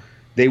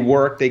 They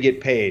work, they get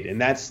paid,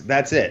 and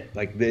that's it.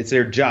 Like it's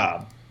their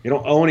job. They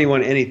don't owe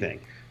anyone anything.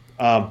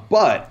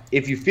 But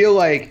if you feel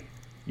like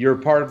you're a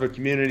part of a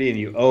community and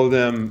you owe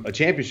them a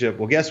championship,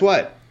 well, guess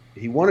what?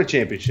 He won a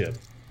championship.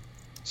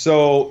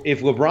 So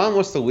if LeBron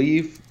wants to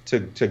leave to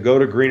go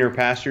to greener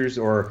pastures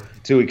or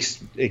to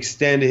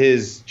extend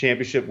his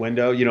championship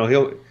window,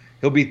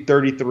 he'll be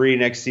 33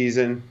 next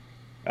season.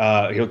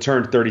 He'll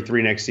turn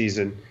 33 next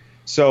season.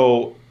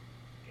 So,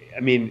 I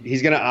mean,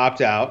 he's going to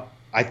opt out.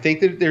 I think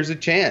that there's a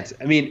chance.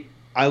 I mean,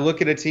 I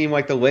look at a team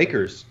like the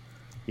Lakers.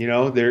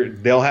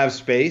 They'll have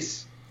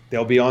space.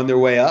 They'll be on their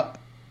way up.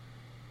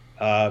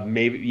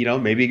 Maybe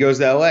he goes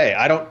to LA.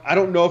 I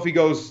don't know if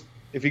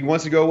he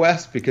wants to go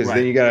west, because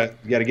then you gotta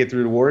get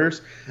through the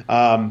Warriors.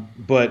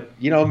 But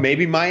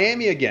maybe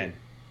Miami again.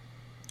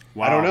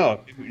 Wow. I don't know.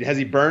 Has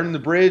he burned the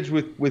bridge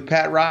with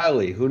Pat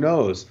Riley? Who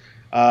knows?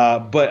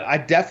 But I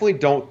definitely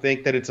don't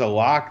think that it's a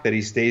lock that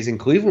he stays in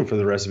Cleveland for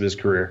the rest of his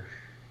career.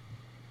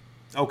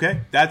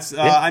 Okay, that's.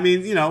 I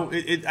mean,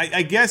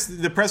 I guess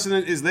the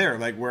precedent is there,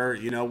 like where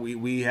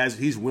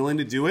he's willing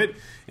to do it,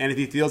 and if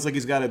he feels like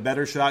he's got a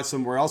better shot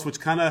somewhere else, which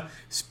kind of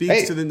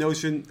speaks to the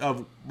notion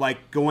of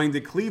like going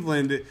to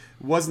Cleveland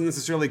wasn't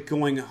necessarily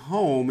going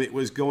home; it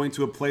was going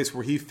to a place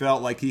where he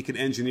felt like he could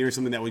engineer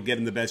something that would get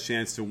him the best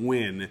chance to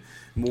win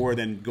more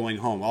than going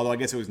home. Although I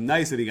guess it was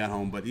nice that he got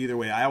home, but either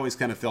way, I always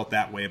kind of felt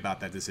that way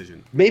about that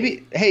decision.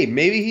 Maybe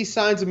he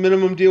signs a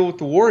minimum deal with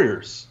the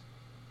Warriors.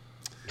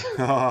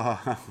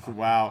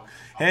 Wow.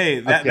 Hey,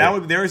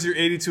 there's your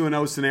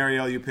 82-0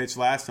 scenario you pitched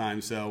last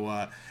time.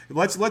 So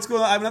let's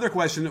go. I have another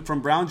question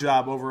from Brown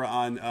Job over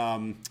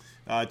on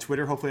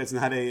Twitter. Hopefully, it's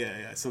not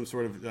some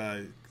sort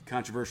of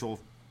controversial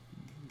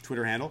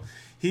Twitter handle.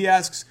 He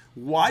asks,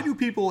 why do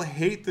people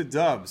hate the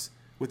Dubs?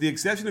 With the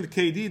exception of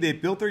KD, they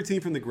built their team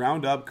from the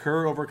ground up,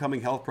 Kerr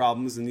overcoming health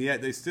problems, and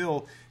yet they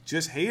still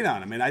just hate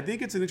on him. And I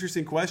think it's an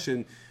interesting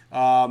question.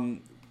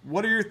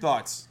 What are your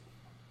thoughts?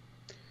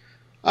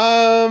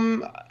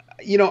 I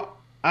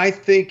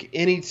think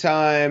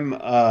anytime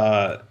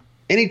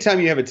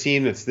you have a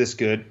team that's this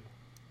good,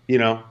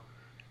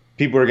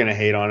 people are going to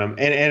hate on them,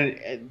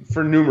 and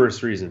for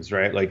numerous reasons,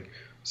 right? Like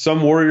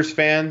some Warriors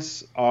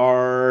fans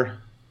are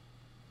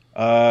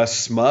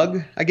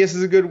smug, I guess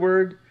is a good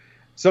word.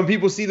 Some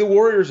people see the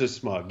Warriors as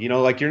smug,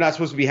 like you're not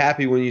supposed to be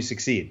happy when you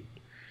succeed.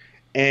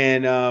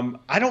 And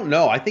I don't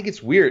know. I think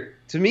it's weird.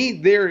 To me,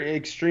 they're an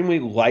extremely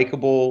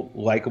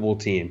likable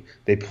team.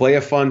 They play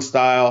a fun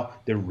style.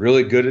 They're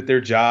really good at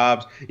their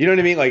jobs. You know what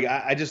I mean? Like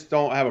I just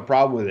don't have a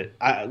problem with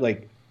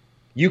it.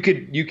 You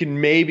can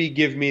maybe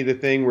give me the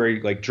thing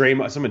where like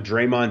some of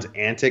Draymond's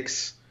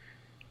antics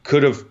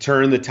could have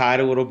turned the tide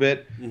a little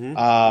bit. Mm-hmm.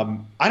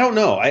 I don't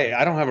know.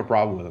 I don't have a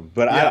problem with them,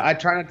 but yeah. I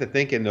try not to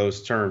think in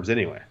those terms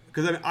anyway.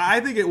 Because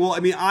I think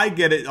I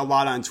get it a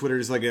lot on Twitter.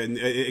 It's like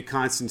a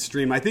constant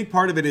stream. I think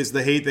part of it is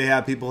the hate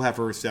people have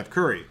for Steph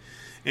Curry.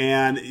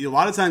 And a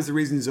lot of times the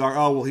reasons are,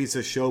 oh, well, he's a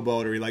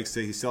showboat or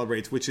he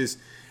celebrates, which is,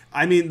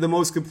 the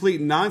most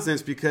complete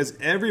nonsense because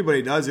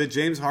everybody does it.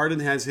 James Harden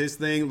has his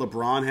thing.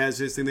 LeBron has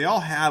his thing. They all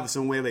have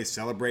some way they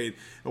celebrate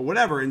or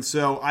whatever. And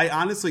so I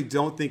honestly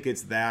don't think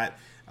it's that.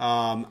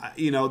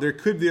 There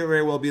could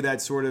very well be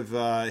that sort of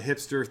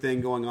hipster thing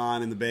going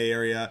on in the Bay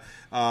Area.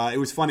 It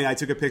was funny. I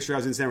took a picture. I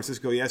was in San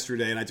Francisco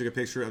yesterday, and I took a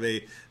picture of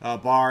a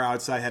bar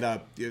outside. Had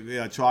a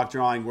chalk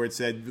drawing where it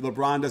said,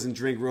 "LeBron doesn't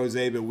drink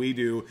rosé, but we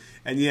do."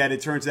 And yet,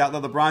 it turns out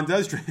that LeBron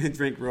does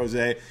drink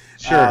rosé.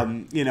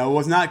 Sure. It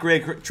was not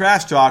great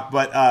trash talk,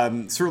 but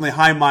certainly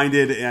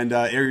high-minded and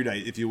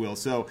erudite, if you will.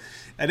 So,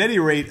 at any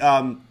rate.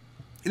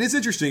 It is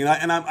interesting,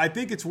 and I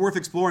think it's worth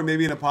exploring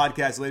maybe in a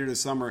podcast later this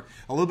summer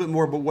a little bit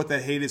more about what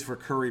that hate is for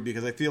Curry,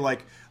 because I feel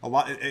like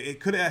it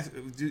could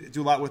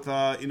do a lot with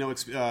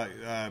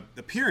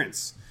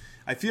appearance.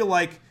 I feel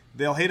like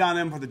they'll hate on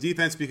him for the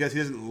defense because he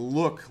doesn't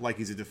look like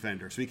he's a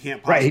defender, so he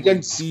can't possibly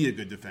be a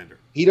good defender.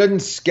 He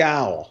doesn't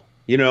scowl.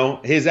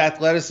 His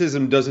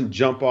athleticism doesn't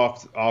jump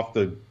off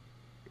the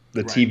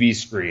right. TV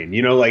screen.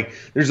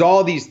 There's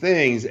all these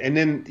things, and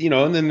then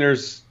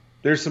there's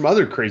some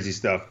other crazy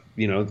stuff.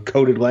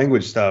 Coded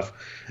language stuff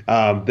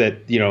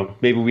that,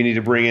 maybe we need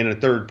to bring in a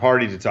third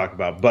party to talk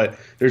about. But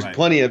there's right.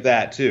 plenty of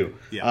that, too.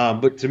 Yeah.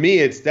 But to me,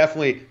 it's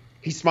definitely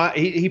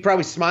he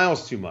probably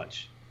smiles too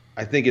much,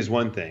 I think, is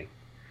one thing.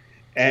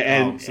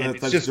 And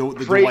it's just the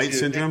Dwight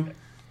syndrome?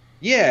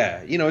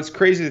 Yeah. It's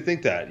crazy to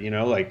think that.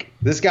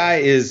 This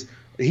guy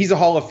he's a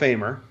Hall of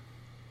Famer,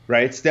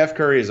 right? Steph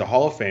Curry is a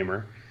Hall of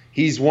Famer.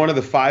 He's one of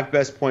the 5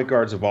 best point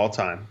guards of all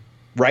time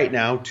right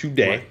now,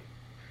 today. Right.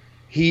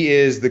 He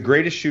is the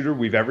greatest shooter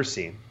we've ever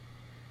seen.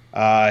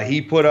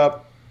 He put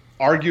up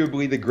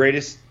arguably the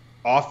greatest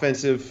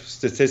offensive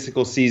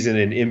statistical season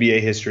in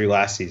NBA history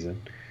last season.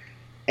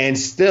 And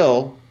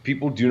still,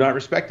 people do not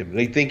respect him.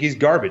 They think he's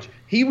garbage.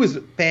 He was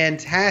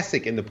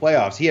fantastic in the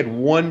playoffs. He had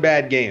one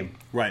bad game.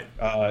 Right.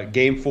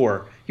 Game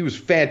 4. He was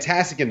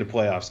fantastic in the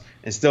playoffs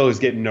and still is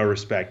getting no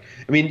respect.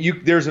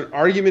 There's an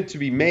argument to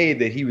be made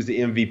that he was the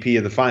MVP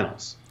of the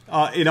finals.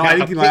 I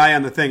didn't keep my eye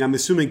on the thing. I'm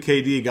assuming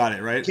KD got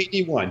it, right?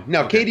 KD won.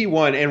 No, okay. KD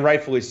won, and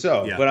rightfully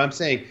so. Yeah. But I'm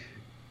saying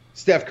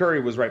Steph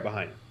Curry was right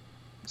behind him.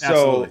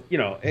 So,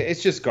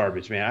 it's just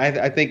garbage, man.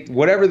 I think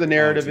whatever the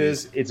narrative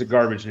is, it's a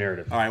garbage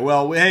narrative. All right.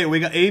 Well, hey, we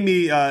got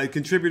Amy,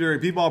 contributor,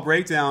 B-Ball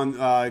Breakdown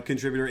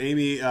contributor.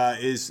 Amy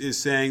is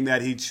saying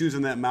that he chews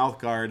on that mouth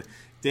guard.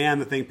 Damn,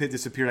 the thing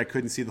disappeared. I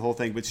couldn't see the whole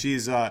thing, but she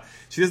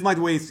doesn't like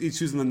the way he's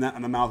choosing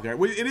on the mouth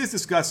guard. It is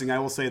disgusting, I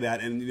will say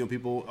that, and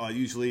people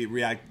usually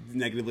react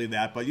negatively to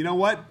that. But you know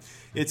what?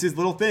 It's his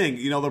little thing.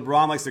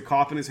 LeBron likes to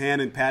cough in his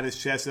hand and pat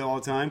his chest all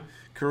the time.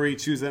 Curry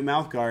chews that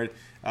mouth guard.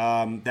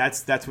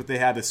 That's what they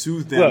had to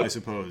soothe them, I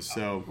suppose.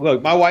 So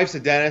look, my wife's a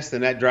dentist,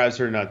 and that drives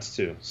her nuts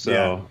too.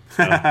 So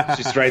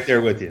she's right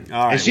there with you,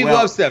 all right, and she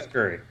loves Steph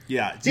Curry.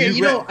 Yeah,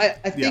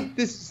 I think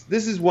this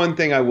is one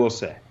thing I will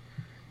say.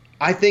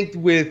 I think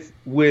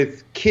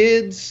with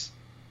kids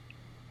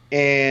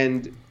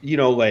and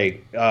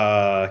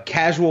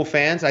casual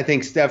fans, I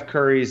think Steph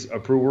Curry's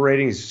approval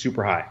rating is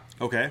super high.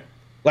 Okay.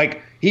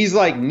 He's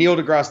like Neil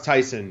deGrasse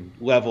Tyson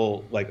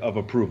level of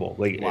approval.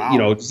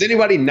 Wow. Does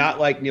anybody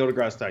not like Neil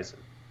deGrasse Tyson?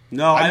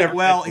 No,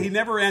 he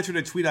never answered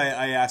a tweet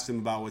I asked him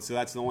about, so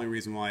that's the only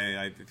reason why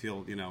I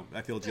feel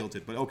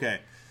jilted. But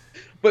okay.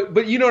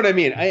 But you know what I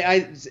mean.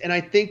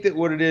 I think that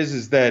what it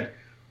is that.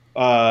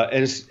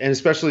 And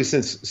especially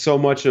since so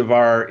much of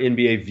our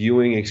NBA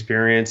viewing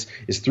experience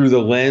is through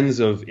the lens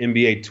of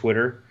NBA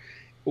Twitter,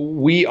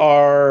 we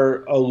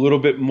are a little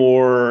bit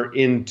more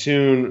in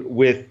tune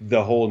with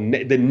the whole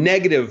the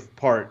negative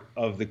part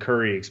of the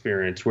Curry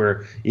experience,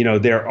 where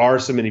there are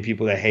so many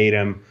people that hate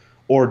him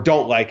or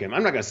don't like him.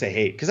 I'm not going to say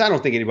hate, because I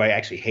don't think anybody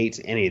actually hates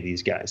any of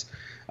these guys,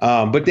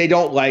 but they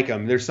don't like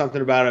him. There's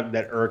something about him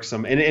that irks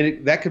them,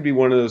 and that could be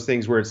one of those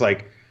things where it's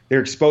like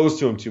they're exposed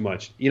to him too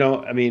much.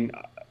 I mean,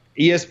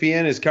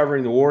 ESPN is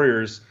covering the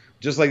Warriors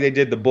just like they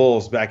did the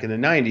Bulls back in the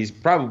 90s,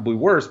 probably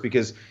worse,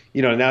 because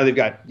now they've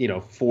got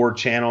 4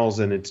 channels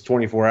and it's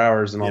 24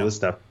 hours and all this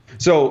stuff.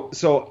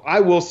 So I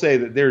will say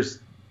that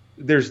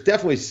there's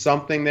definitely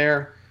something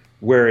there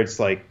where it's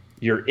like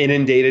you're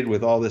inundated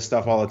with all this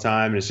stuff all the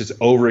time and it's just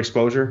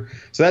overexposure.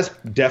 So that's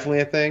definitely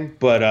a thing.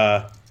 But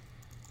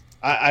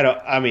I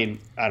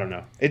don't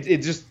know. It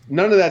just,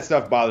 none of that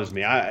stuff bothers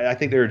me. I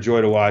think they're a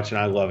joy to watch and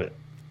I love it.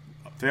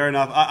 Fair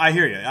enough. I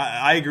hear you.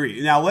 I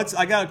agree. Now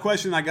I got a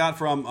question I got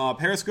from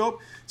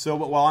Periscope. So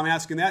while I'm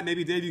asking that,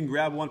 maybe Dave, you can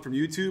grab one from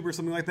YouTube or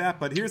something like that.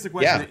 But here's the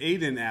question that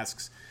Aiden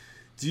asks: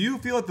 do you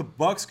feel that the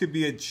Bucks could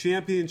be a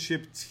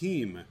championship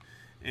team?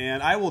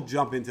 And I will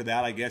jump into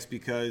that, I guess,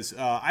 because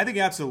I think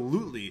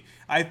absolutely.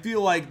 I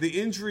feel like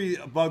the injury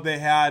bug they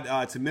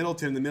had to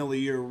Middleton in the middle of the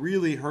year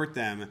really hurt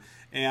them.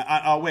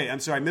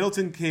 And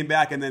Middleton came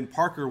back and then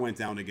Parker went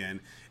down again.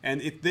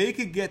 And if they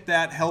could get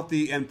that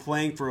healthy and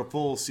playing for a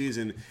full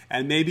season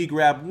and maybe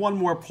grab one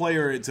more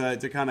player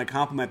to kind of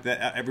complement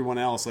everyone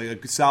else,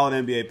 like a solid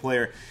NBA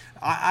player,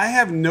 I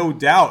have no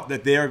doubt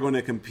that they are going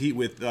to compete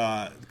with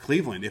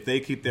Cleveland if they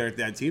keep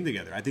that team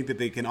together. I think that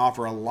they can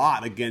offer a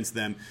lot against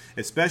them,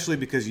 especially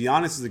because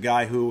Giannis is a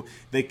guy who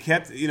they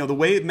kept, the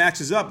way it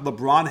matches up,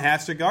 LeBron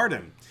has to guard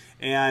him.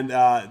 And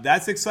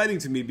that's exciting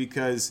to me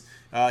because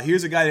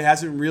here's a guy that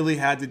hasn't really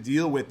had to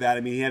deal with that.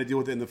 I mean, he had to deal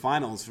with it in the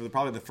finals for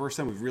probably the first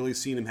time we've really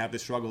seen him have to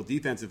struggle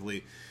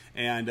defensively.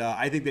 And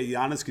I think that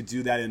Giannis could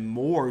do that and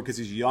more because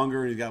he's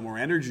younger and he's got more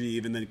energy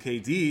even than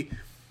KD.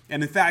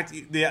 And in fact,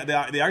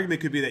 the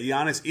argument could be that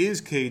Giannis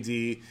is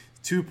KD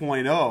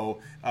 2.0,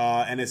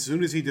 and as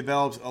soon as he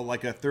develops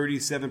like a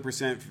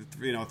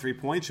 37%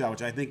 three-point shot,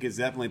 which I think is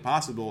definitely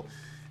possible,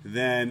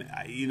 then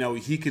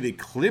he could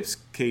eclipse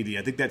KD.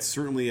 I think that's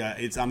certainly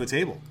it's on the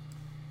table.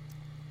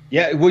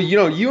 Yeah, well,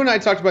 you and I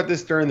talked about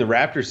this during the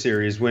Raptors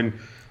series when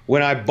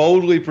I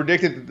boldly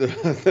predicted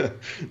that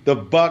the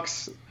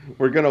Bucks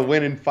were going to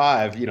win in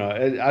 5.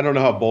 I don't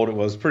know how bold it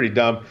was, pretty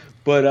dumb,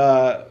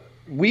 but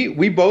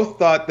we both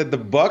thought that the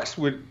Bucks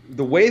would,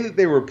 the way that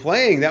they were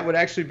playing, that would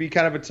actually be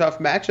kind of a tough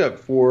matchup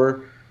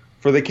for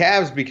the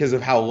Cavs because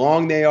of how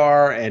long they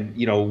are, and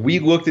we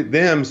looked at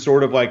them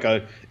sort of like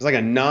it's like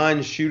a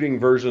non-shooting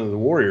version of the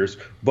Warriors,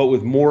 but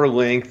with more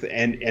length,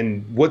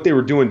 and what they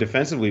were doing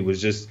defensively was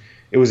just,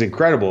 it was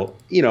incredible.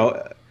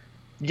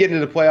 Getting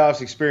into the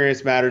playoffs,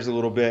 experience matters a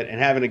little bit,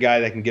 and having a guy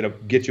that can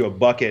get you a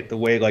bucket the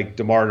way like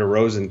DeMar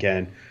DeRozan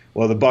can.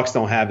 Well, the Bucks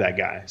don't have that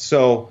guy,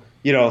 so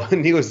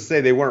needless to say,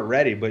 they weren't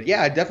ready. But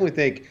yeah, I definitely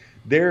think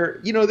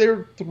they're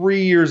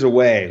 3 years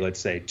away, let's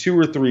say 2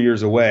 or 3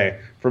 years away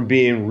from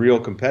being real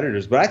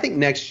competitors. But I think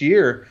next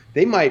year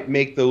they might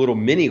make the little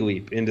mini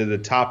leap into the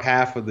top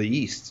half of the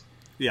East.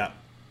 Yeah.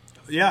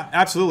 Yeah,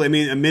 absolutely. I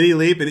mean, a mini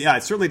leap, and yeah,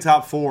 certainly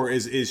top 4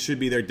 should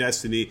be their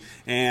destiny.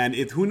 And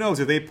who knows,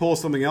 if they pull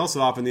something else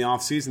off in the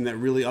offseason that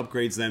really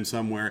upgrades them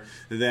somewhere,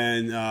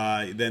 then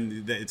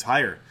it's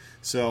higher.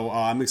 So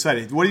I'm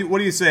excited. What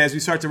do you say as we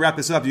start to wrap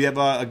this up? Do you have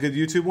a good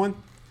YouTube one?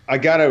 I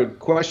got a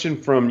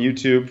question from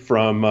YouTube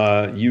from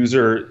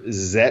user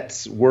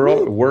Zets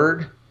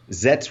Word.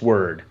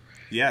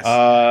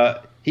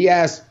 Yes. He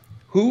asked,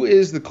 who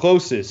is the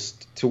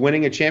closest to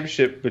winning a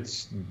championship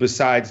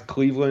besides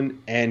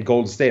Cleveland and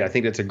Golden State? I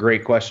think that's a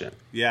great question.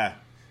 Yeah,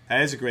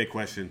 that is a great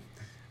question.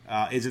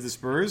 Is it the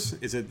Spurs?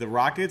 Is it the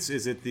Rockets?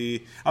 Is it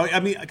the?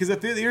 Because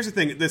here's the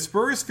thing: the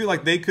Spurs feel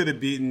like they could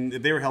have beaten,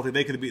 if they were healthy,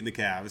 they could have beaten the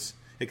Cavs.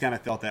 It kind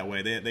of felt that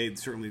way. They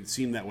certainly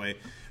seemed that way.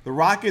 The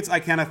Rockets, I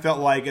kind of felt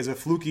like as a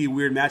fluky,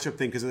 weird matchup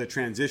thing because of the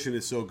transition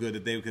is so good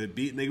that they could have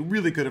beaten. They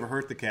really could have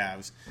hurt the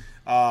Cavs.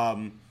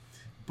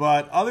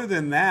 But other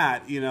than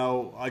that,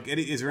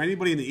 is there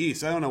anybody in the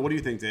East? I don't know. What do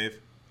you think, Dave?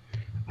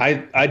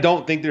 I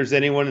don't think there's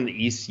anyone in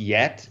the East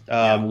yet.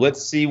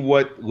 Let's see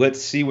what the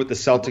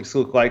Celtics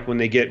look like when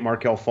they get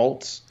Markelle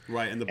Fultz.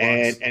 Right, and the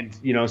Bucks.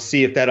 And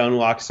see if that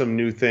unlocks some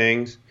new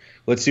things.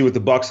 Let's see what the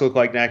Bucks look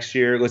like next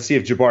year. Let's see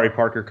if Jabari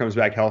Parker comes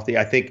back healthy.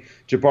 I think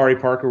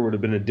Jabari Parker would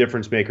have been a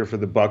difference maker for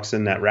the Bucks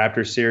in that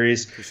Raptors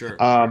series. For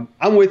sure.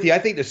 I'm with you. I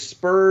think the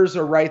Spurs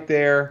are right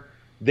there.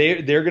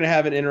 They're going to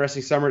have an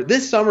interesting summer.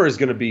 This summer is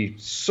going to be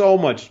so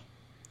much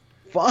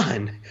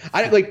fun.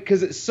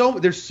 Because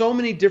there's so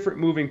many different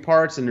moving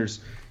parts, and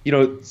there's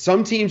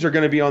some teams are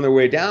going to be on their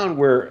way down.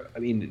 Where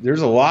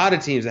there's a lot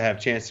of teams that have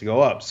a chance to go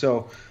up.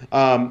 So,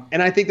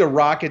 and I think the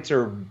Rockets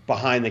are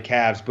behind the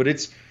Cavs, but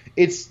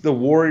it's the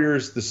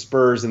Warriors, the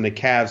Spurs, and the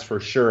Cavs for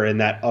sure in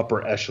that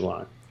upper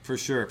echelon.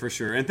 For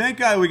sure. And thank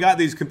God we got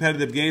these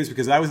competitive games,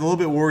 because I was a little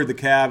bit worried the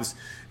Cavs,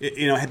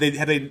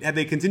 had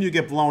they continued to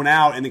get blown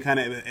out and they kind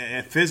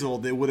of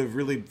fizzled, it would have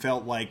really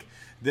felt like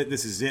that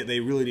this is it. They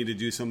really need to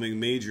do something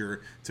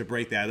major to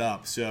break that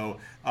up. So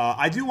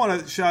I do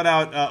want to shout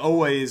out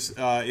always.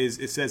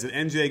 It says that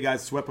NJ got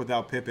swept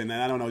without Pippen,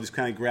 and I don't know, just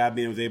kind of grabbed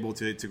me and was able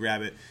to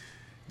grab it.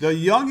 The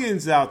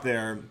youngins out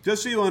there,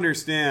 just so you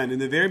understand, in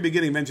the very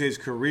beginning of NJ's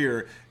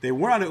career, it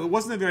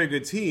wasn't a very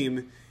good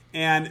team,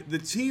 and the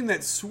team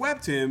that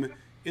swept him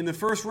in the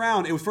first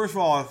round, it was first of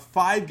all a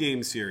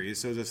 5-game series,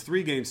 so it was a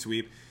 3-game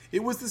sweep.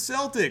 It was the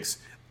Celtics.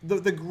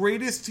 The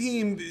greatest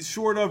team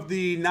short of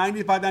the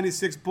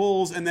 95-96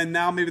 Bulls, and then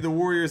now maybe the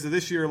Warriors of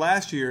this year or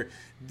last year.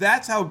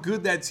 That's how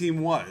good that team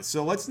was.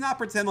 So let's not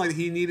pretend like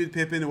he needed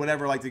Pippen or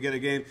whatever to get a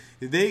game.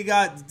 They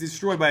got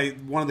destroyed by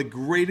one of the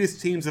greatest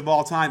teams of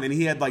all time, and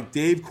he had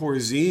Dave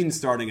Corzine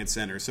starting at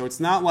center. So it's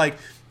not like,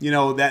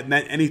 that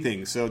meant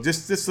anything. So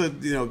just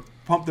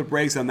pump the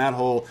brakes on that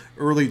whole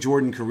early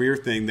Jordan career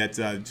thing that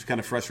just kind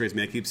of frustrates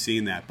me. I keep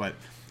seeing that. But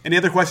any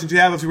other questions you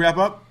have as we wrap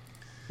up?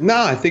 No,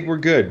 I think we're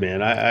good,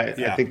 man. I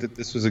think that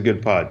this was a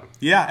good pod.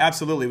 Yeah,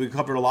 absolutely. We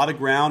covered a lot of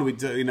ground.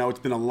 It's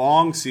been a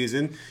long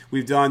season.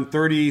 We've done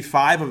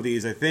 35 of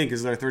these, I think. This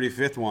is our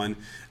 35th one,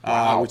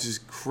 which is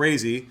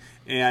crazy.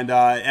 And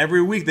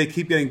every week they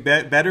keep getting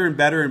better and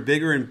better and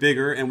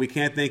bigger, and we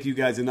can't thank you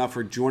guys enough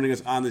for joining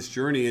us on this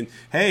journey. And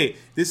hey,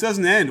 this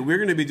doesn't end. We're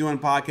going to be doing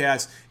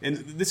podcasts, and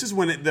this is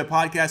when the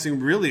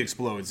podcasting really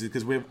explodes,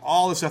 because we have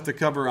all the stuff to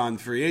cover on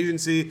free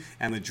agency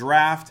and the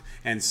draft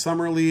and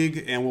summer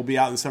league, and we'll be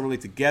out in summer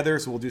league together,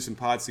 so we'll do some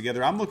pods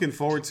together. I'm looking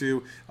forward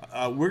to.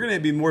 We're going to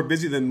be more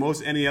busy than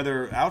most any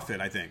other outfit,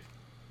 I think.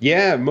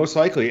 Yeah, most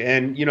likely.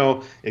 And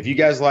if you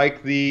guys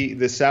like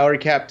the salary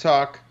cap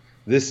talk,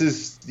 this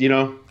is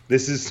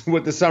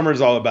what the summer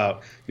is all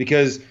about,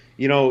 because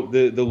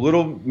the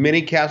little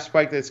mini cap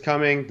spike that's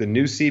coming, the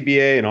new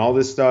CBA and all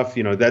this stuff,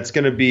 that's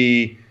going to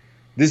be,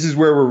 this is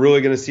where we're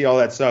really going to see all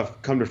that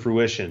stuff come to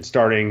fruition,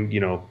 starting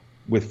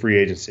with free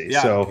agency.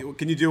 Yeah. So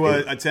can you do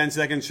a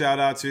 10-second shout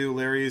out to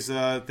Larry's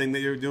thing that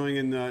you're doing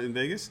in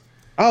Vegas?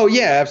 Oh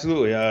yeah,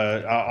 absolutely.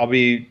 I'll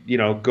be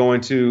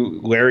going to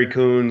Larry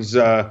Kuhn's.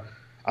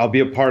 I'll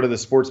be a part of the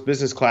sports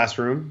business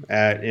classroom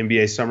at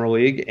NBA Summer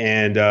League,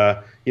 and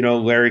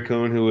Larry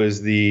Kuhn, who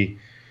is the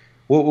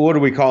what do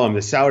we call him?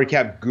 The salary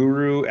cap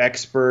guru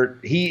expert.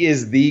 He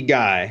is the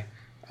guy,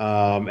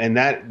 and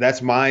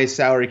that's my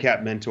salary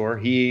cap mentor.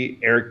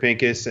 Eric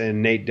Pincus,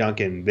 and Nate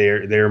Duncan.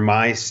 They're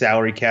my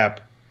salary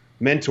cap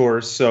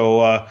mentors. So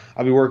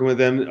I'll be working with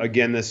them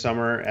again this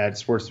summer at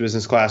Sports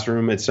Business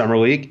Classroom at Summer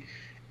League,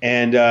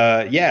 and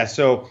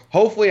so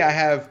hopefully I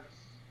have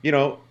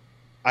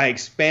I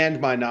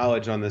expand my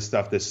knowledge on this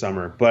stuff this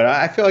summer, but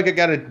I feel like I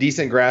got a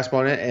decent grasp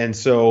on it, and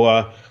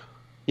so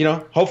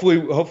hopefully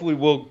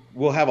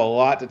we'll have a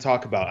lot to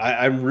talk about.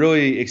 I'm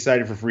really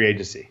excited for free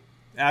agency.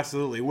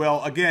 Absolutely.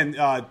 Well, again,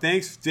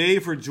 thanks,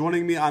 Dave, for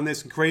joining me on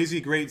this crazy,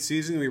 great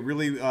season. We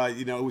really,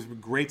 it was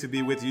great to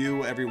be with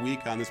you every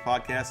week on this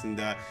podcast, and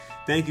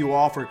thank you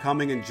all for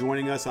coming and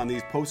joining us on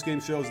these post-game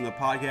shows and the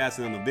podcast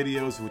and on the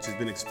videos, which has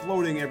been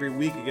exploding every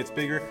week. It gets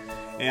bigger.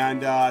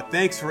 And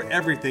thanks for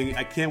everything.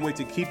 I can't wait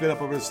to keep it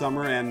up over the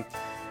summer, and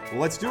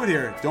let's do it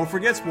here. Don't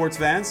forget, sports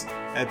fans,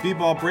 at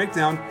B-Ball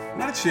Breakdown, we're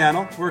not a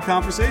channel, we're a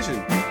conversation.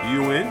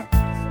 You in?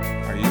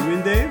 Are you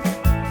in, Dave?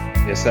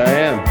 Yes, I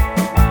am.